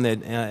problem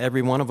that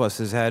every one of us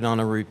has had on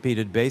a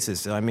repeated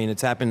basis. I mean,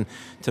 it's happened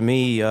to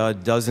me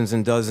dozens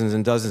and dozens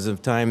and dozens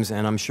of times,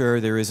 and I'm sure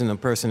there isn't a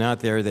person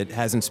out there that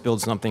hasn't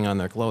spilled something on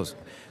their clothes.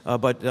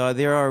 But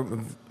there are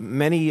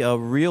many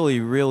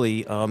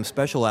really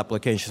special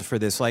applications for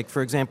this. Like,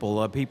 for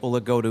example, people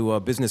that go to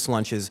business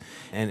lunches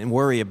and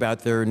worry about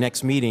their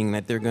next meeting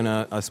that they're going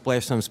to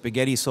splash some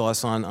spaghetti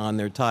sauce on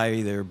their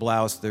tie, their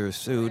blouse, their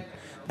suit,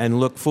 and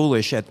look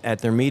foolish at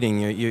their meeting.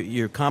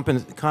 Your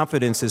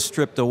confidence is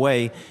stripped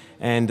away,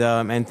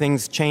 and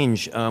things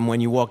change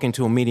when you walk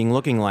into a meeting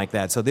looking like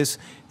that. So this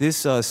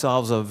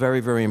solves a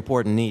very, very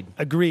important need.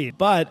 Agreed.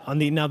 But on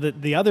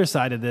the other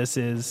side of this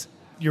is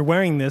you're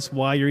wearing this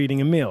while you're eating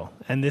a meal,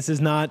 and this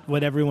is not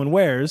what everyone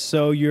wears,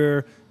 so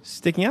you're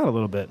sticking out a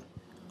little bit.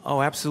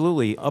 Oh,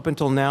 absolutely. Up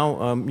until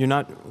now, you're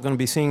not going to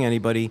be seeing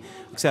anybody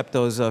except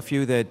those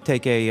few that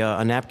take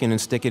a napkin and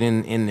stick it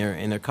in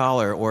their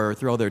collar or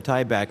throw their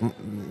tie back.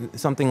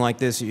 Something like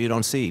this you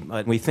don't see.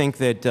 But we think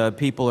that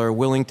people are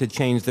willing to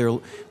change their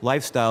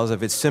lifestyles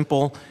if it's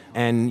simple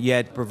and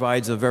yet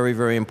provides a very,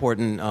 very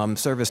important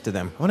service to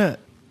them.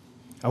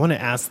 I want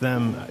to ask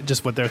them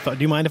just what their thought.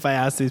 Do you mind if I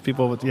ask these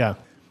people? Yeah.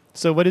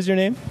 So what is your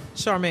name?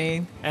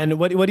 Charmaine. And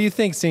what do you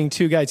think seeing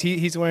two guys?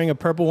 He's wearing a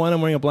purple one, I'm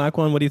wearing a black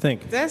one. What do you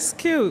think? That's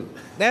cute.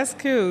 That's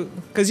cute.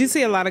 Because you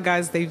see a lot of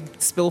guys, they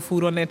spill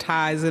food on their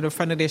ties in the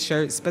front of their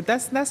shirts. But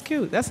that's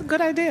cute. That's a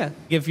good idea.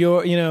 If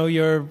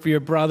your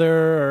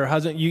brother or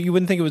husband, you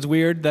wouldn't think it was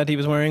weird that he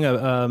was wearing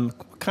a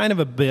kind of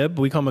a bib.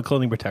 We call him a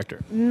clothing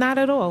protector. Not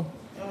at all.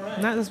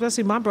 Not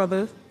especially my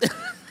brother.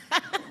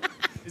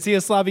 Is he a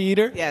slobby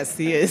eater? Yes,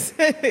 he is.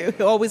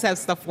 He always has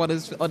stuff on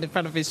the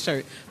front of his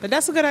shirt. But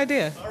that's a good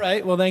idea. All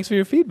right. Well, thanks for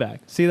your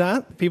feedback. See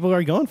that? People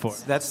are going for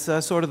it. That's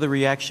sort of the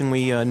reaction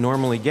we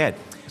normally get.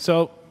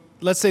 So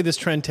let's say this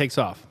trend takes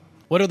off.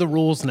 What are the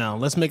rules now?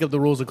 Let's make up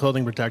the rules of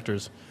clothing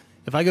protectors.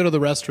 If I go to the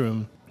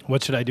restroom,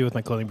 what should I do with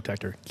my clothing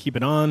protector? Keep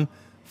it on?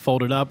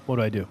 Fold it up? What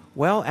do I do?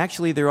 Well,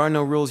 actually, there are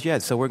no rules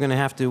yet, so we're going to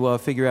have to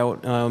figure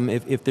out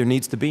if there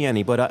needs to be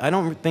any. But I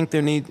don't think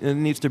there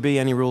needs to be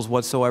any rules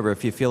whatsoever.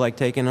 If you feel like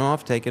taking it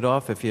off, take it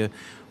off. If you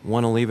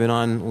want to leave it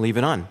on, leave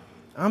it on.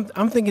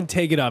 I'm thinking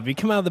take it off. You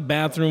come out of the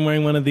bathroom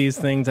wearing one of these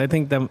things, I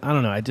think that, I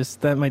don't know,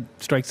 that might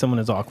strike someone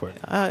as awkward.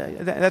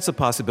 That's a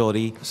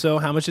possibility. So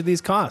how much do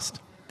these cost?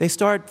 They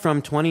start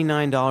from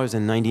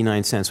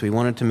 $29.99. We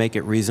wanted to make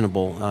it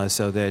reasonable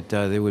so that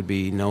there would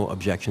be no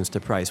objections to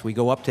price. We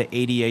go up to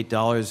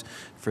 $88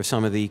 for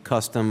some of the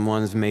custom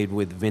ones made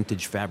with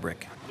vintage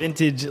fabric.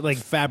 Vintage, like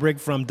fabric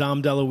from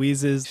Dom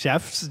DeLuise's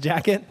chef's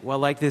jacket? Well,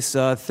 like this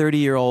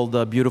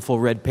 30-year-old beautiful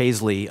red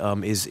paisley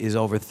is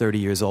over 30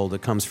 years old.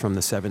 It comes from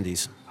the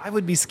 70s. I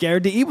would be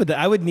scared to eat with it.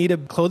 I would need a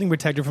clothing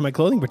protector for my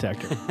clothing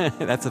protector.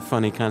 That's a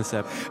funny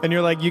concept. And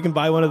you're like, you can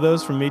buy one of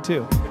those from me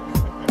too.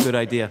 Good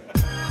idea.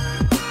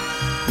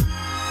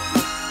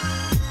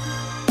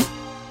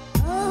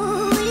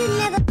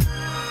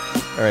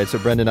 All right, so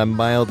Brendan, I'm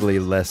mildly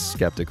less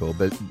skeptical,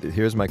 but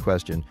here's my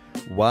question.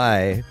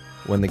 Why,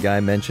 when the guy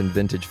mentioned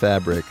vintage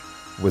fabric,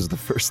 was the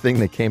first thing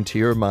that came to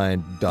your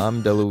mind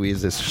Dom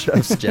DeLuise's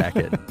chef's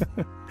jacket?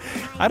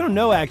 I don't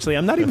know, actually.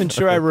 I'm not even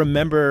sure I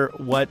remember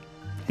what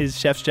his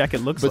chef's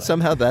jacket looks like. But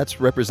somehow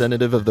that's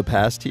representative of the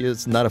past. He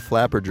is not a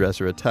flapper dress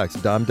or a tux.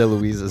 Dom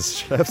DeLuise's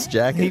chef's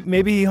jacket.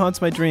 Maybe he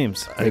haunts my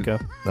dreams. Nico.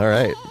 All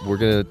right, we're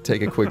going to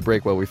take a quick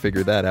break while we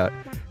figure that out.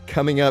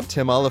 Coming up,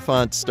 Tim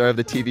Olyphant, star of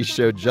the TV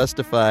show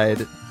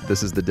Justified.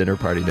 This is the Dinner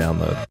Party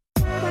Download.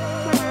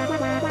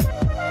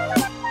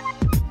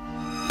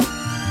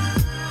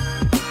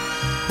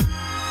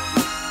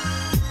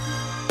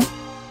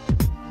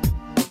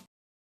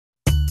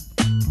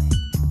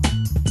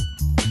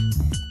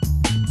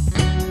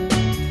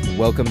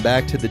 Welcome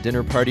back to the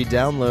Dinner Party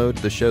Download,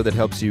 the show that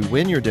helps you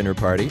win your dinner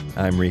party.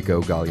 I'm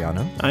Rico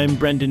Galliano. I'm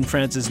Brendan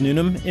Francis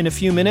Noonan. In a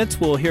few minutes,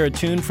 we'll hear a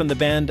tune from the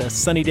band A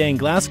Sunny Day in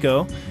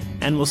Glasgow,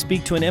 and we'll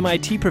speak to an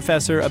MIT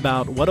professor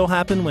about what'll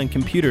happen when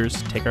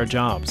computers take our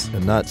jobs. A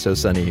not so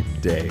sunny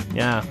day.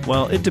 Yeah,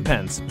 well, it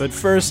depends. But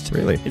first,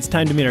 it's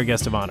time to meet our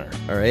guest of honor.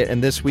 All right,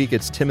 and this week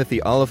it's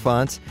Timothy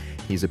Olyphant.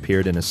 He's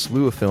appeared in a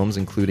slew of films,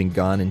 including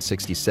Gone in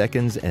 60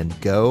 Seconds and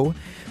Go.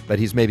 But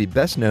he's maybe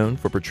best known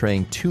for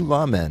portraying two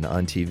lawmen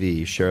on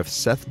TV, Sheriff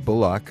Seth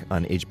Bullock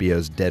on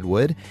HBO's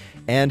Deadwood,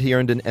 and he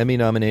earned an Emmy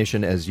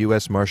nomination as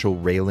U.S. Marshal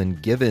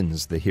Raylan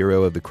Givens, the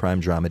hero of the crime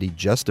dramedy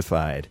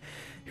Justified.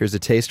 Here's a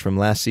taste from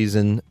last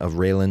season of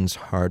Raylan's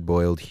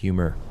hard-boiled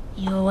humor.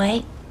 You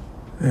awake?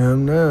 I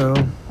am now.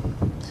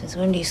 Since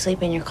when do you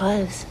sleep in your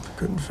clothes?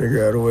 Couldn't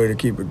figure out a way to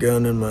keep a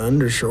gun in my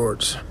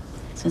undershorts.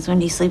 Since when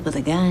do you sleep with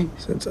a gun?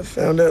 Since I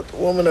found out the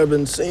woman I've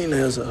been seeing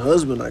has a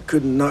husband I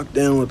couldn't knock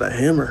down with a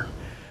hammer.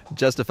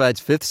 Justified's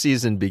 5th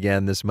season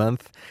began this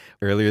month.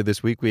 Earlier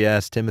this week, we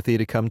asked Timothy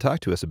to come talk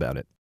to us about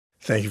it.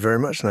 Thank you very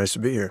much. Nice to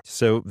be here.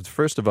 So,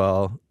 first of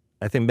all,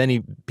 I think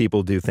many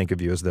people do think of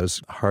you as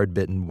those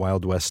hard-bitten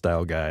Wild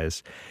West-style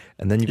guys.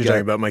 And then You're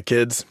talking about my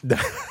kids?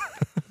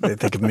 They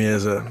think of me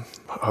as a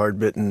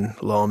hard-bitten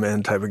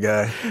lawman type of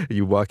guy.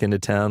 You walk into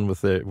town with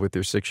their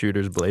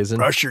 6-shooters blazing.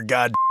 Brush your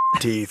god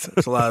teeth.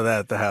 There's a lot of that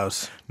at the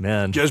house.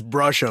 Man. Just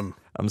brush them.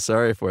 I'm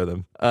sorry for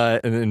them.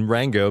 And in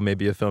Rango,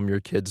 maybe a film your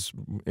kids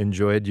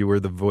enjoyed, you were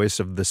the voice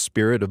of the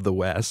spirit of the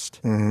West.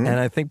 Mm-hmm. And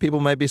I think people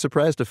might be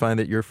surprised to find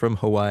that you're from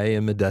Hawaii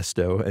and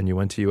Modesto, and you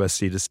went to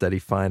USC to study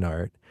fine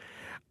art.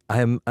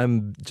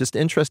 I'm just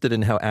interested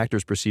in how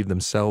actors perceive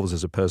themselves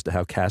as opposed to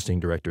how casting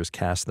directors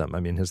cast them.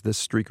 I mean, has this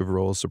streak of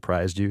roles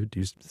surprised you?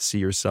 Do you see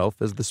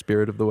yourself as the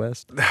spirit of the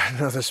West?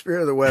 No, the spirit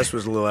of the West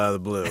was a little out of the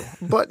blue.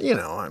 But,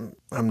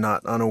 I'm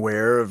not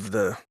unaware of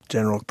the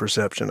general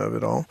perception of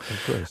it all.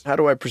 Of course. How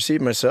do I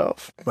perceive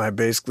myself? I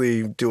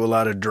basically do a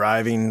lot of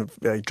driving.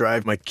 I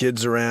drive my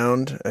kids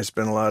around. I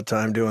spend a lot of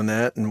time doing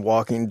that and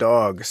walking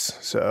dogs.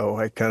 So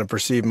I kind of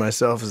perceive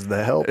myself as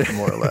the help,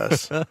 more or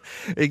less.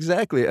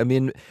 Exactly. I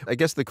mean, I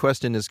guess the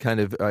question is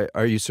kind of,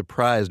 are you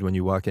surprised when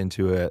you walk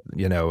into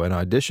an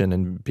audition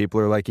and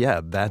people are like,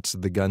 yeah, that's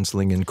the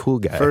gunslinging cool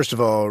guy? First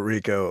of all,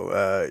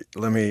 Rico,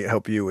 let me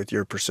help you with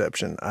your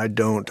perception. I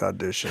don't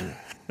audition.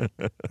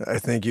 I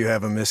think you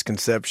have a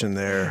misconception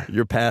there.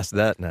 You're past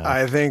that now.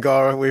 I think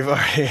we've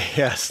already,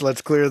 yes,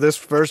 let's clear this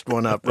first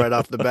one up right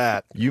off the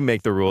bat. You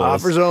make the rules.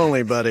 Offers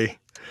only, buddy.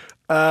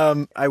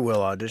 I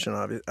will audition.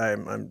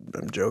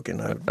 I'm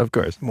joking. Of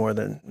course. More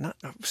than not.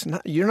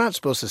 You're not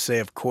supposed to say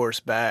 "of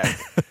course" back.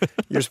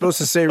 You're supposed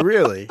to say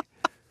 "really."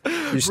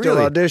 You still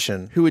Really?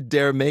 audition. Who would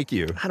dare make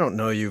you? I don't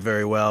know you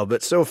very well,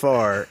 but so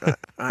far,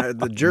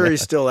 the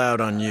jury's still out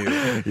on you.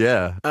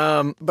 Yeah.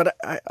 But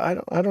I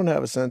don't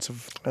have a sense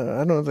of. I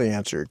don't know the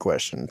answer to your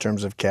question in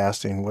terms of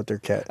casting, what they're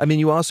casting. I mean,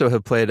 you also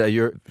have played.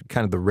 You're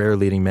kind of the rare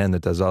leading man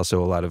that does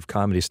also a lot of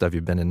comedy stuff.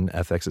 You've been in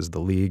FX's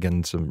The League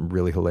and some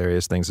really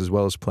hilarious things, as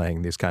well as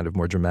playing these kind of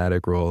more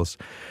dramatic roles.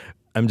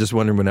 I'm just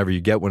wondering, whenever you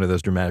get one of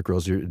those dramatic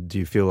roles, do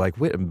you feel like,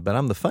 wait, but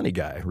I'm the funny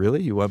guy?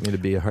 Really? You want me to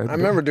be a hard guy? I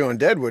remember doing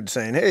Deadwood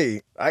saying, hey,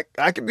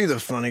 I could be the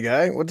funny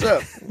guy. What's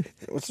up?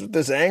 What's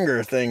this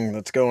anger thing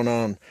that's going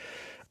on?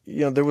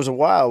 There was a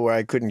while where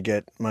I couldn't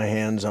get my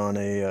hands on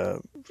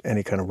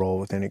any kind of role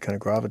with any kind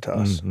of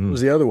gravitas. Mm-hmm. It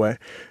was the other way.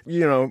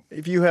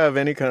 If you have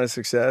any kind of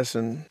success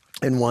in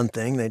one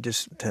thing, they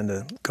just tend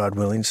to, God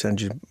willing,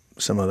 send you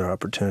some other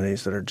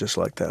opportunities that are just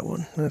like that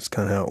one. That's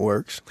kind of how it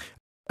works.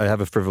 I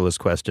have a frivolous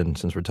question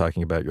since we're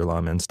talking about your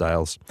lawman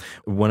styles.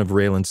 One of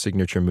Raylan's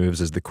signature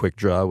moves is the quick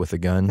draw with a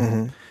gun.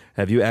 Mm-hmm.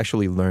 Have you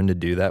actually learned to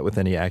do that with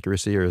any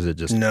accuracy, or is it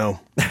just... No,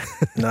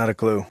 not a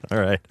clue. All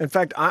right. In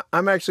fact,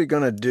 I'm actually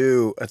going to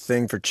do a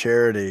thing for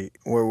charity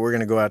where we're going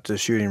to go out to the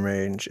shooting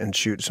range and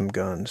shoot some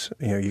guns.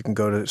 You can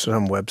go to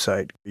some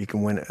website. You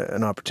can win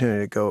an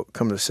opportunity to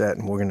come to the set,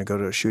 and we're going to go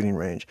to a shooting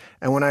range.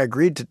 And when I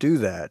agreed to do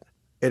that,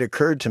 it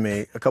occurred to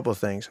me a couple of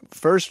things.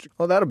 First,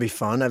 that'll be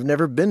fun. I've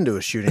never been to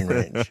a shooting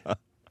range.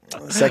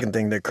 The second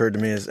thing that occurred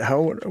to me is I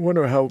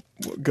wonder how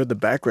good the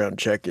background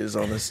check is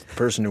on this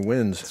person who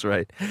wins. That's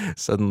right.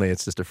 Suddenly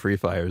it's just a free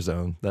fire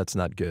zone. That's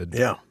not good.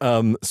 Yeah.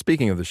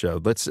 Speaking of the show,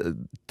 let's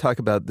talk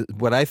about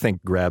what I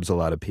think grabs a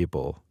lot of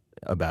people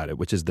about it,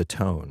 which is the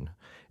tone.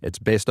 It's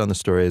based on the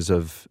stories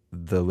of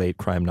the late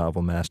crime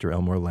novel master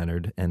Elmore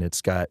Leonard, and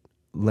it's got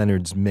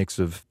Leonard's mix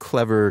of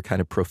clever,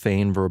 kind of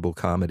profane verbal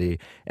comedy,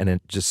 and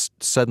it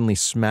just suddenly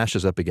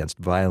smashes up against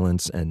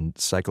violence and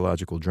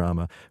psychological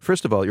drama.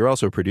 First of all, you're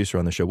also a producer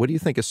on the show. What do you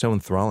think is so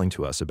enthralling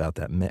to us about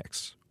that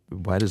mix?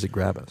 Why does it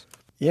grab us?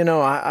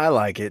 I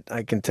like it.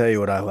 I can tell you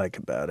what I like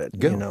about it.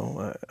 Good.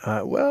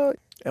 Well,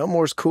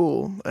 Elmore's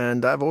cool,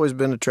 and I've always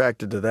been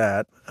attracted to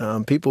that.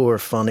 People who are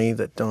funny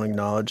that don't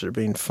acknowledge they're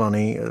being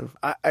funny.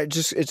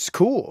 It's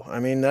cool.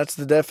 I mean, that's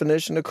the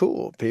definition of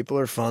cool. People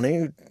are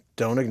funny,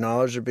 don't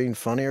acknowledge they're being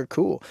funny or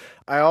cool.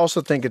 I also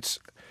think it's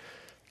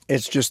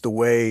just the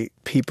way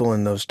people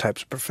in those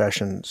types of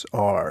professions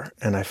are,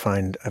 and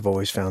I've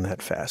always found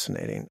that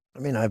fascinating. I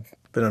mean, I've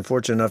been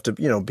unfortunate enough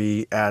to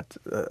be at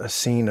a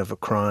scene of a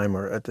crime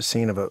or at the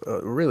scene of a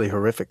really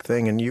horrific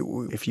thing, and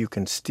if you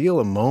can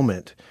steal a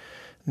moment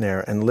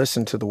there and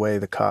listen to the way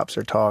the cops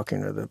are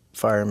talking or the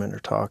firemen are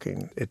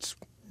talking, it's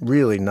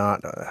really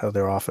not how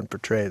they're often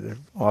portrayed. They're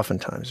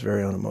oftentimes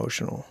very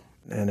unemotional,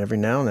 and every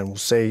now and then we'll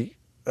say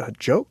a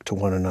joke to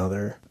one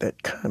another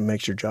that kind of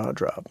makes your jaw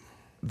drop.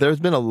 There's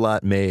been a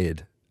lot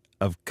made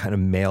of kind of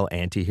male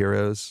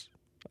anti-heroes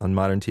on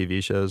modern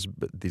TV shows,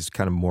 but these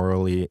kind of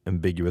morally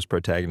ambiguous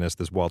protagonists,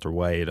 this Walter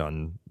White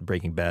on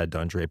Breaking Bad,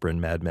 Don Draper in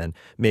Mad Men,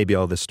 maybe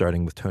all this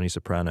starting with Tony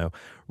Soprano.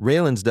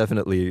 Raylan's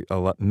definitely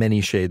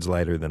many shades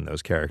lighter than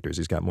those characters.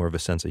 He's got more of a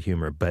sense of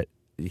humor, but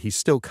he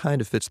still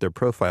kind of fits their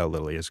profile a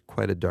little. He has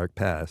quite a dark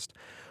past.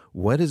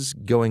 What is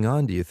going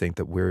on, do you think,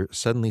 that we're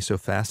suddenly so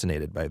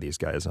fascinated by these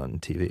guys on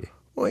TV?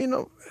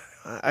 Well,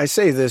 I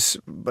say this,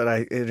 but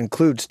it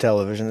includes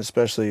television,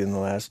 especially in the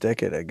last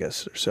decade, I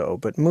guess, or so.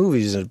 But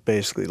movies are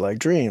basically like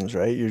dreams,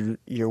 right?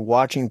 You're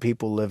watching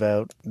people live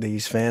out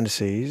these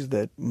fantasies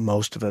that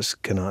most of us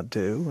cannot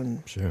do.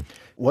 And sure.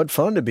 What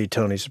fun to be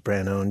Tony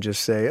Soprano and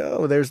just say,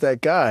 oh, there's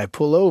that guy,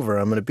 pull over,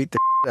 I'm going to beat the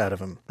out of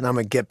him. And I'm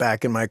going to get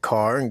back in my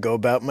car and go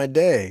about my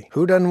day.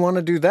 Who doesn't want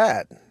to do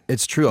that?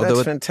 It's true.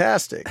 That's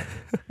fantastic.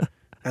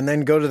 and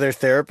then go to their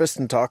therapist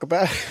and talk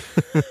about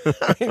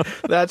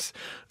it.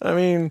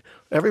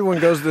 Everyone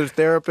goes to their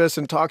therapist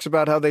and talks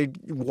about how they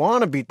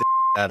want to beat the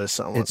out of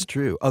someone. It's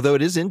true. Although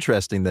it is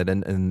interesting that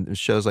in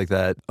shows like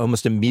that,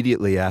 almost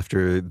immediately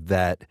after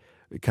that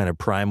kind of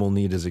primal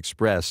need is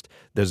expressed,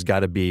 there's got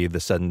to be the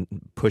sudden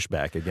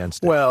pushback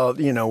against it. Well,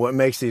 what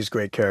makes these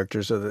great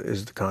characters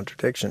is the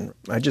contradiction.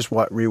 I just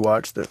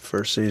rewatched the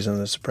first season of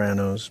The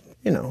Sopranos.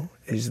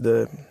 He's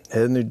the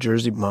head of the New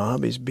Jersey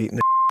mob. He's beating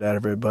the out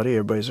of everybody.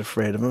 Everybody's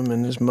afraid of him,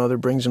 and his mother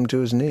brings him to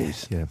his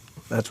knees. Yeah.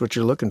 That's what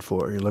you're looking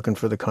for. You're looking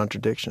for the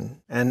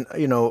contradiction. And,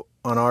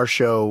 on our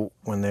show,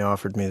 when they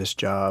offered me this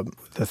job,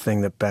 the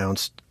thing that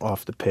bounced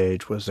off the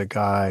page was a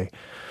guy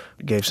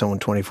gave someone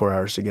 24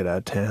 hours to get out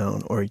of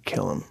town or he'd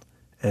kill him.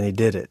 And he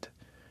did it.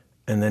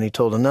 And then he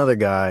told another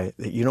guy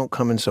that you don't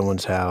come in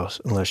someone's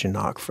house unless you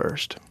knock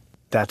first.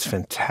 That's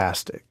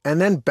fantastic. And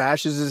then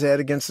bashes his head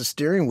against the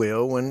steering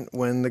wheel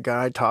when the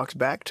guy talks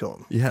back to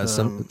him. Yeah,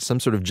 some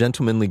sort of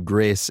gentlemanly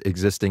grace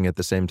existing at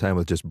the same time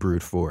with just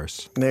brute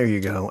force. There you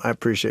go. I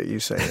appreciate you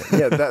saying it.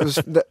 Yeah, that was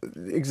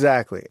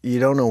exactly.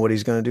 You don't know what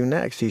he's going to do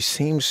next. He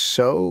seems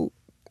so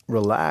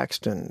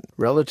relaxed and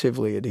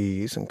relatively at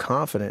ease and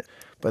confident,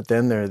 but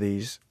then there are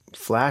these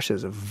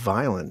flashes of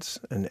violence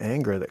and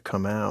anger that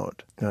come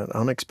out at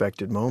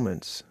unexpected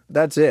moments.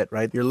 That's it,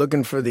 right? You're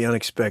looking for the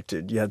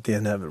unexpected, yet the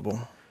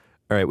inevitable.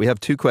 All right, we have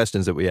 2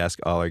 questions that we ask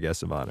all our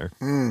guests of honor.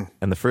 And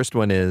the first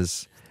one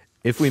is,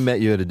 if we met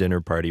you at a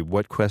dinner party,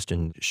 what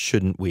question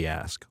shouldn't we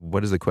ask?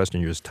 What is the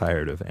question you're just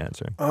tired of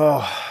answering?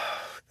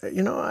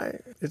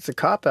 It's a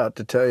cop-out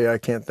to tell you I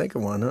can't think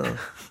of one, huh?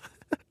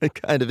 It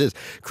kind of is.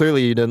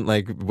 Clearly you didn't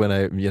like when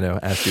I,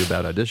 asked you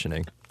about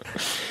auditioning.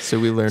 So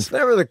we learned... It's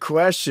never the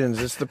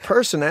questions, it's the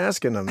person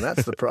asking them.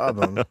 That's the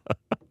problem.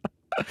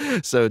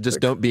 So just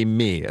don't be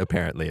me,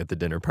 apparently, at the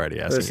dinner party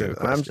asking you a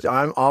question.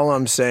 All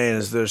I'm saying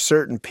is there's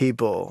certain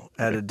people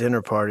at a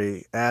dinner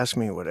party ask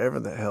me whatever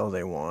the hell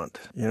they want.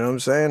 You know what I'm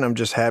saying? I'm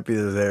just happy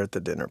they're there at the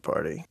dinner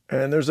party.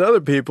 And there's other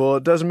people,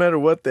 it doesn't matter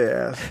what they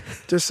ask.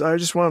 I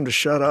just want them to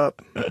shut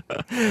up.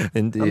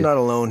 Indeed. I'm not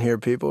alone here,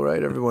 people,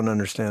 right? Everyone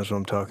understands what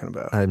I'm talking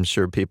about. I'm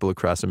sure people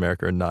across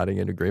America are nodding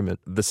in agreement.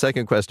 The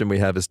second question we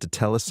have is to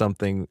tell us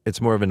something.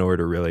 It's more of an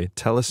order, really.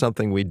 Tell us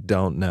something we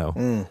don't know.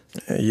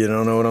 You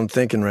don't know what I'm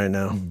thinking right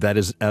now. That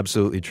is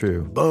absolutely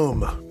true. Boom.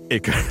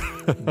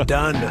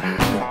 Done.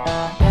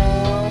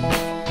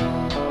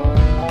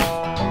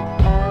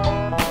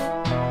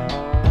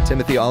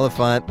 Timothy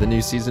Olyphant, the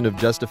new season of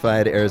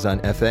Justified airs on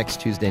FX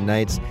Tuesday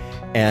nights.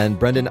 And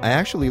Brendan, I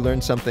actually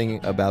learned something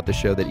about the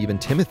show that even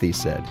Timothy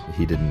said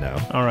he didn't know.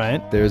 All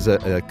right. There's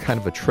a kind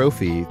of a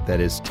trophy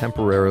that is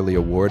temporarily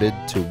awarded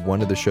to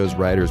one of the show's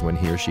writers when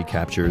he or she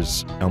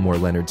captures Elmore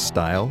Leonard's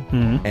style.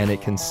 Mm-hmm. And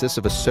it consists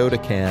of a soda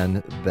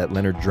can that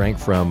Leonard drank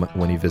from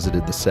when he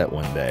visited the set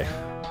one day.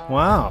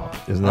 Wow.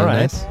 Isn't that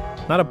nice?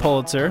 Not a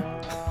Pulitzer.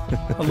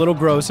 A little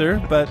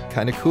grosser, but...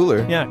 kind of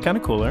cooler. Yeah, kind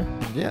of cooler.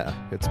 Yeah.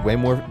 It's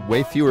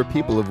way fewer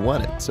people have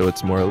won it, so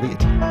it's more elite.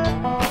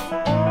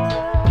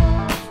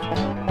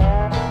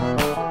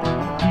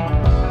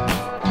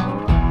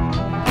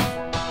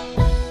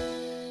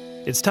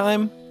 It's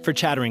time for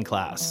Chattering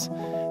Class.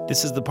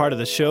 This is the part of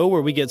the show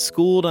where we get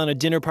schooled on a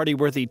dinner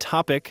party-worthy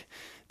topic.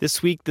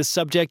 This week, the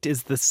subject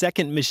is the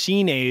second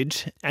machine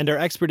age, and our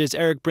expert is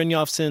Eric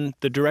Brynjolfsson,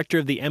 the director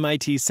of the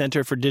MIT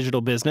Center for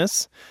Digital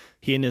Business.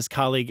 He and his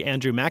colleague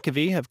Andrew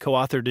McAfee have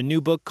co-authored a new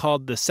book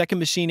called The Second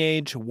Machine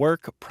Age,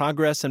 Work,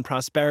 Progress, and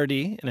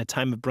Prosperity in a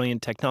Time of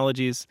Brilliant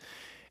Technologies.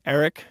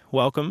 Eric,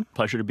 welcome.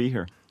 Pleasure to be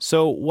here.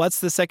 So what's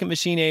the second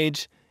machine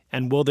age,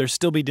 and will there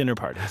still be dinner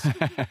parties?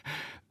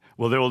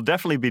 Well, there will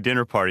definitely be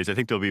dinner parties. I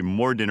think there'll be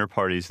more dinner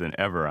parties than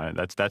ever.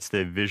 That's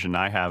the vision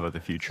I have of the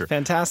future.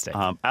 Fantastic.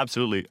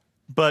 Absolutely.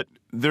 But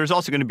there's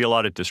also going to be a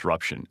lot of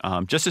disruption,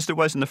 just as there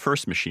was in the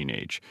first machine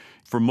age.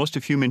 For most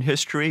of human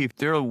history,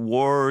 there are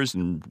wars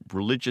and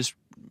religious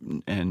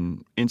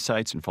and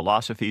insights and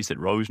philosophies that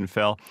rose and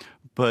fell.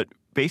 But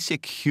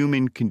basic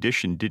human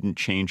condition didn't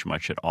change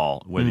much at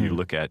all, whether you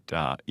look at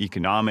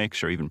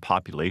economics or even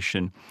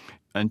population,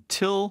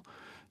 until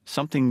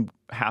something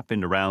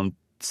happened around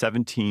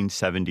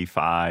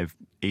 1775,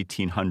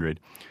 1800.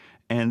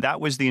 And that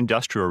was the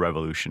Industrial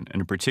Revolution, and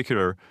in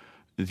particular,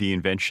 the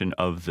invention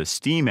of the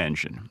steam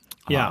engine.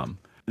 Yeah.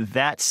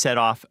 That set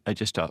off an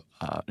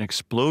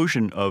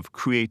explosion of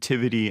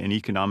creativity and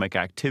economic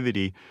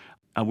activity.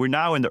 We're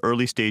now in the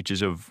early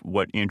stages of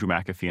what Andrew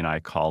McAfee and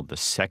I call the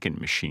second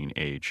machine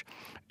age.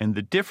 And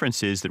the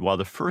difference is that while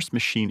the first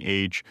machine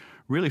age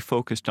really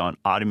focused on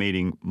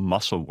automating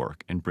muscle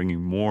work and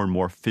bringing more and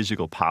more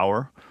physical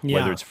power,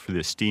 whether it's for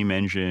the steam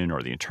engine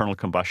or the internal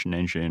combustion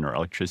engine or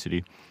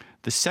electricity,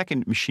 the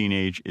second machine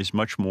age is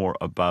much more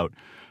about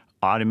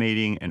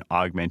automating and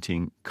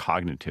augmenting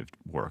cognitive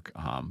work,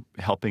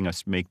 helping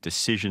us make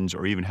decisions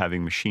or even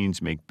having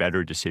machines make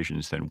better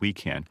decisions than we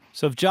can.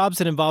 So if jobs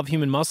that involve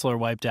human muscle are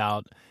wiped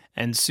out,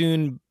 and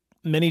soon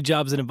many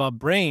jobs that involve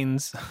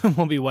brains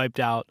will be wiped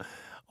out,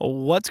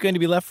 what's going to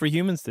be left for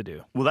humans to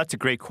do? Well, that's a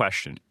great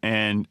question.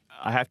 And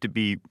I have to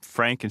be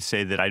frank and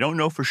say that I don't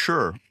know for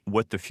sure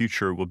what the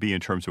future will be in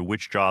terms of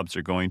which jobs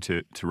are going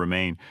to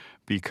remain.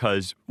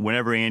 Because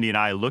whenever Andy and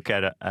I look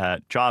at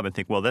a job and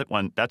think, well,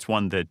 that's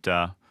one that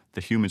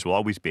the humans will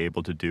always be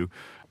able to do,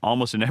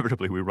 almost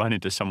inevitably we run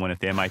into someone at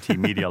the MIT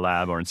Media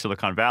Lab or in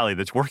Silicon Valley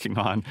that's working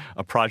on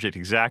a project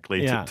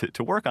exactly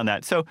to work on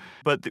that. So,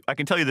 but I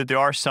can tell you that there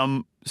are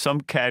some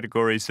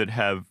categories that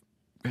have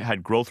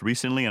had growth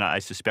recently, and I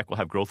suspect will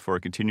have growth for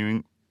a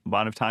continuing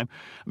amount of time.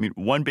 I mean,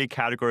 one big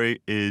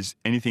category is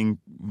anything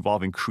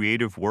involving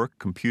creative work.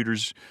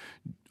 Computers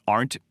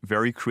aren't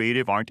very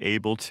creative, aren't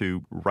able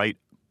to write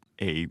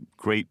a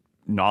great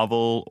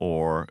novel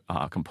or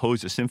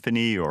compose a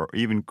symphony or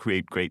even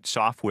create great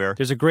software.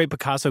 There's a great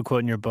Picasso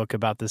quote in your book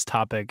about this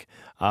topic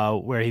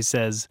where he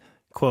says,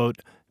 quote,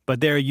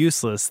 "But they're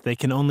useless. They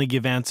can only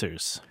give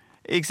answers."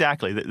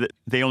 Exactly.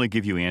 They only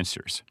give you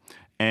answers.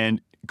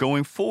 And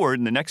going forward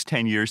in the next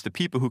 10 years, the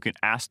people who can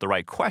ask the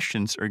right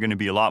questions are going to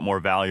be a lot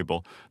more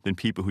valuable than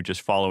people who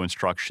just follow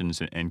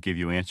instructions and give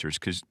you answers,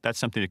 because that's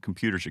something that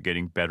computers are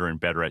getting better and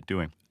better at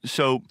doing.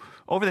 So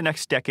over the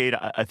next decade,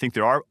 I think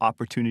there are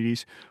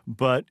opportunities,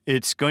 but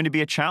it's going to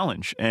be a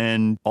challenge.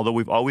 And although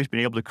we've always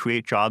been able to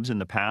create jobs in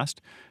the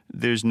past,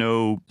 there's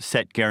no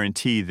set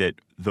guarantee that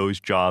those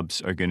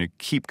jobs are going to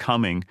keep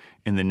coming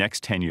in the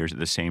next 10 years at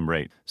the same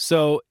rate.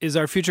 So is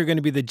our future going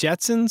to be the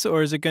Jetsons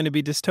or is it going to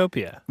be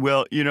dystopia?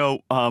 Well,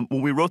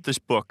 when we wrote this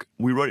book,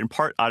 we wrote it in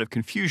part out of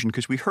confusion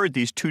because we heard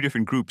these two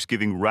different groups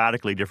giving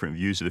radically different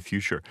views of the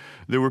future.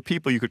 There were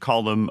people, you could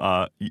call them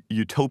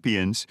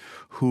utopians,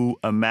 who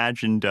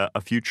imagined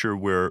a future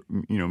where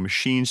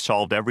machines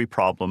solved every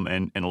problem,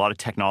 and a lot of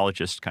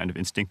technologists kind of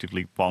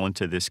instinctively fall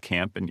into this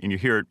camp, and you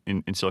hear it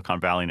in Silicon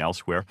Valley and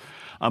elsewhere.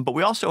 But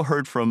we also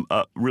heard from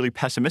a really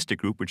pessimistic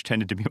group, which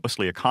tended to be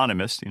mostly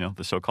economists,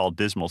 the so-called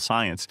dismal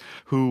science,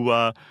 who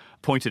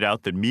pointed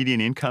out that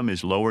median income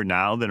is lower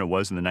now than it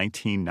was in the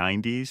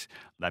 1990s.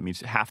 That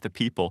means half the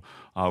people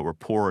were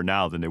poorer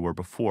now than they were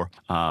before.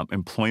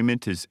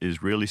 Employment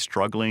is really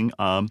struggling.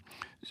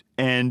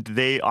 And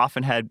they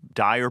often had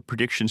dire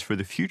predictions for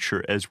the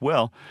future as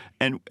well.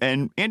 And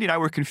Andy and I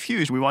were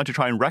confused. We wanted to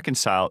try and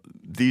reconcile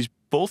these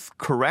both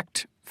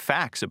correct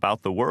facts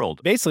about the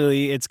world.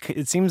 Basically,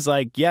 it seems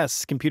like,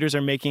 yes, computers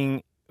are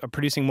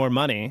producing more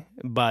money,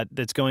 but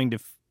that's going to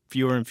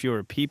fewer and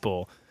fewer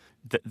people.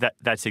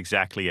 That's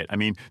exactly it. I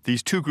mean,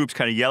 these two groups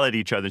kind of yell at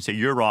each other and say,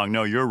 you're wrong,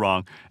 no, you're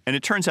wrong. And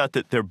it turns out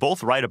that they're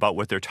both right about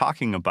what they're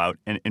talking about.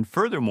 And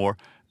furthermore,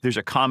 there's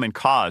a common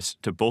cause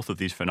to both of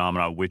these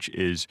phenomena, which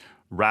is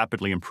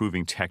rapidly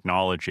improving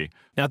technology.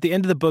 Now, at the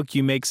end of the book,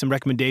 you make some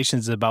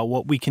recommendations about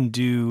what we can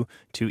do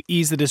to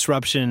ease the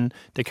disruption,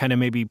 to kind of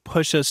maybe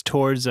push us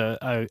towards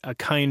a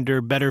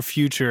kinder, better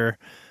future.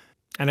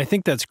 And I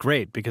think that's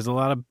great because a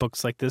lot of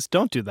books like this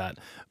don't do that.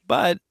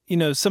 But,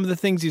 some of the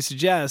things you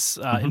suggest,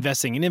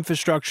 investing in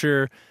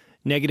infrastructure,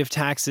 negative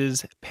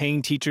taxes,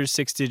 paying teachers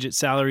 6-digit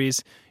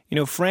salaries,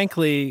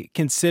 frankly,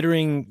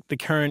 considering the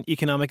current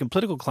economic and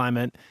political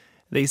climate,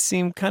 they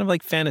seem kind of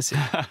like fantasy.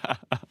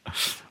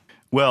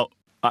 Well,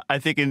 I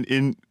think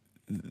in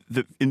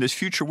this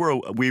future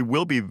world, we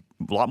will be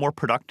a lot more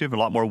productive, a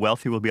lot more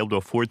wealthy. We'll be able to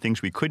afford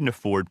things we couldn't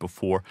afford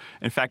before.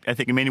 In fact, I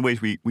think in many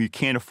ways we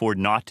can't afford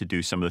not to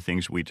do some of the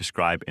things we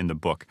describe in the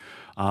book.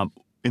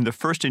 In the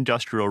first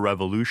industrial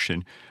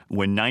revolution,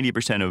 when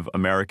 90% of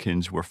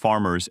Americans were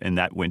farmers and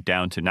that went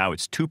down to now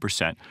it's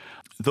 2%,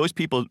 those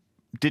people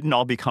didn't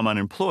all become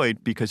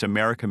unemployed because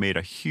America made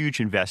a huge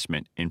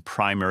investment in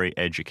primary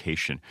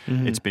education.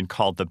 Mm-hmm. It's been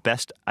called the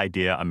best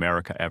idea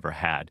America ever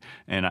had,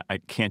 and I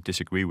can't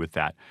disagree with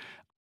that.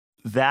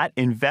 That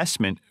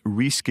investment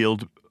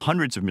reskilled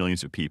hundreds of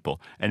millions of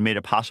people and made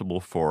it possible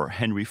for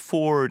Henry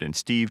Ford and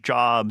Steve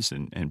Jobs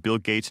and Bill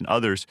Gates and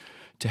others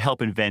to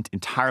help invent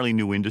entirely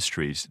new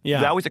industries.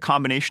 Yeah. That was a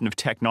combination of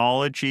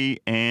technology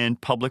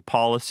and public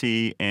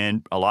policy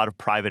and a lot of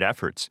private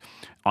efforts,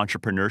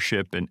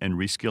 entrepreneurship and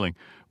reskilling.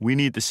 We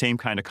need the same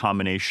kind of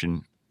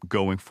combination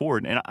going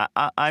forward. And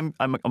I'm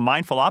a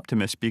mindful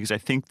optimist because I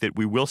think that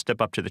we will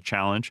step up to the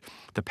challenge.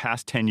 The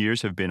past 10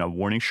 years have been a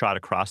warning shot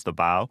across the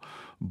bow,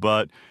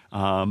 but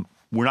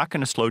we're not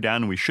going to slow down,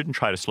 and we shouldn't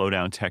try to slow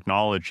down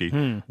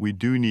technology. We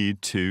do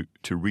need to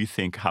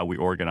rethink how we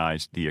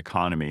organize the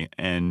economy.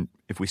 And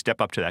if we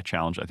step up to that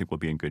challenge, I think we'll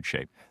be in good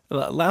shape.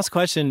 Last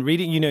question.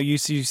 Reading, you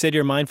said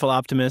you're a mindful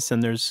optimist,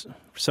 and there's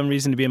some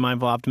reason to be a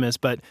mindful optimist,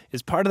 but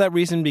is part of that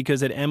reason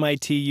because at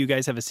MIT you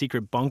guys have a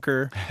secret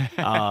bunker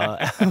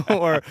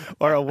or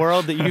a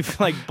world that you've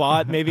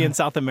bought maybe in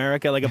South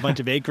America, like a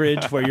bunch of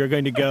acreage where you're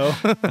going to go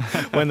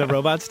when the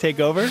robots take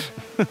over?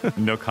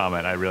 No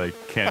comment. I really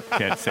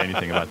can't say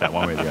anything about that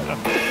one way or the other.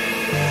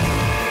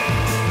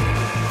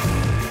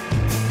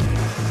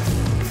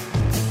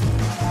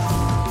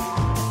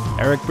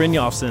 Eric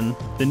Brynjolfsson.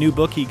 The new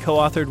book he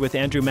co-authored with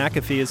Andrew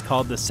McAfee is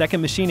called The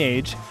Second Machine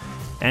Age.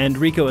 And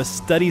Rico, a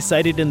study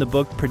cited in the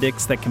book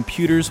predicts that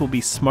computers will be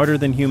smarter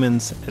than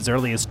humans as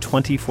early as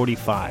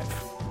 2045.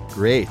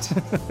 Great.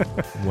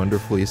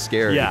 Wonderfully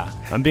scary. Yeah,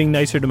 I'm being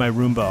nicer to my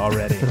Roomba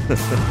already.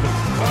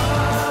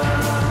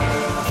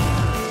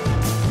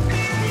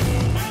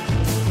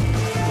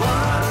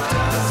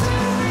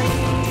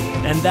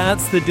 And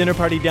that's the Dinner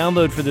Party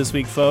download for this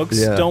week, folks.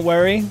 Yeah. Don't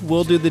worry,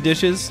 we'll do the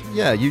dishes.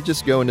 Yeah, you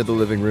just go into the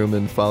living room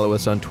and follow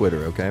us on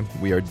Twitter, okay?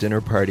 We are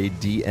Dinner Party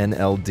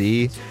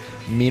DNLD.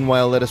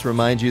 Meanwhile, let us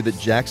remind you that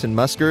Jackson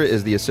Musker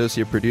is the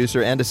associate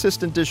producer and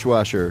assistant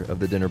dishwasher of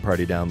the Dinner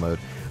Party download.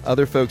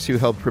 Other folks who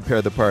helped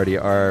prepare the party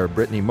are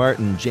Brittany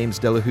Martin, James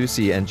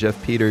Delahousie, and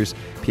Jeff Peters.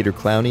 Peter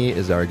Clowney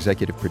is our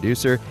executive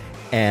producer.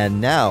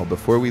 And now,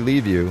 before we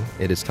leave you,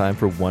 it is time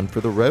for One for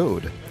the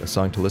Road, a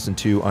song to listen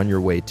to on your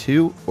way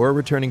to or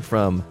returning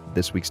from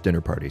this week's dinner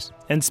parties.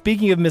 And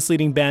speaking of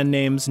misleading band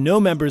names,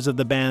 no members of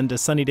the band A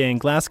Sunny Day in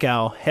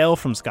Glasgow hail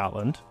from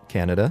Scotland.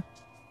 Canada,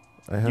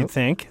 I hope. You'd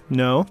think.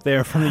 No,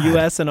 they're from the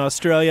U.S. and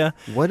Australia.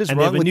 What is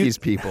wrong with these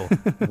people?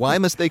 Why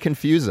must they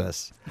confuse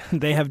us?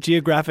 They have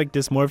geographic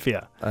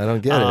dysmorphia. I don't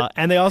get it.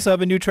 And they also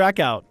have a new track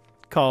out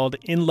called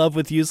In Love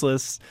with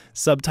Useless,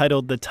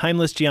 subtitled The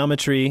Timeless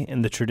Geometry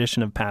in the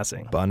Tradition of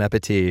Passing. Bon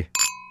appetit.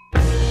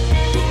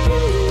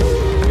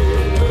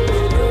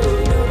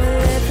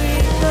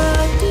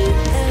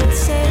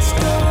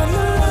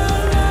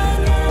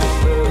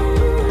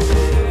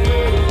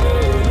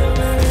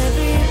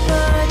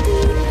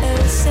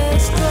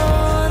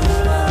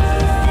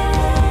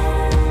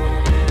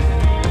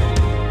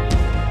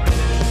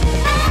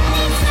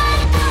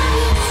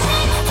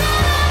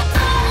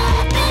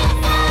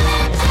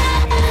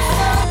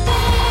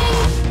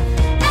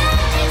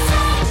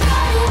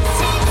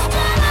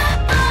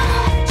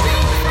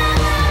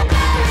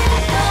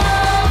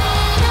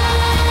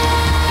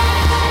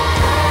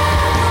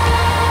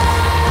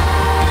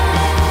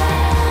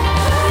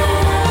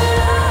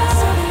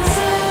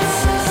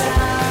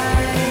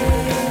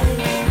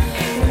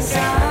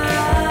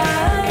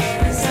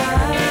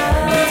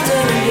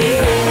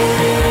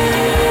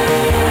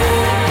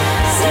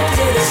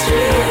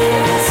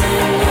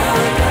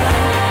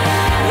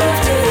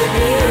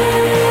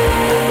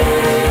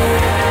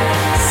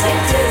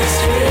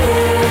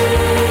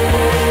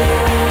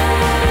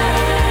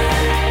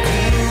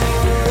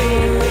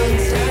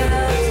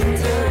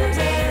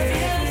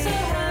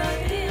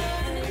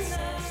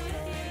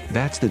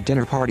 That's the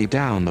Dinner Party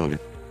download.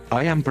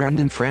 I am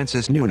Brendan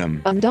Francis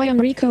Newnham. I'm Diane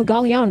Rico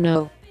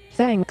Galliano.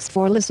 Thanks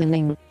for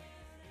listening.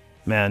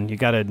 Man, you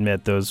gotta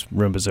admit, those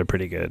Roombas are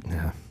pretty good.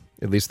 Yeah.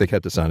 At least they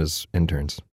kept us on as interns.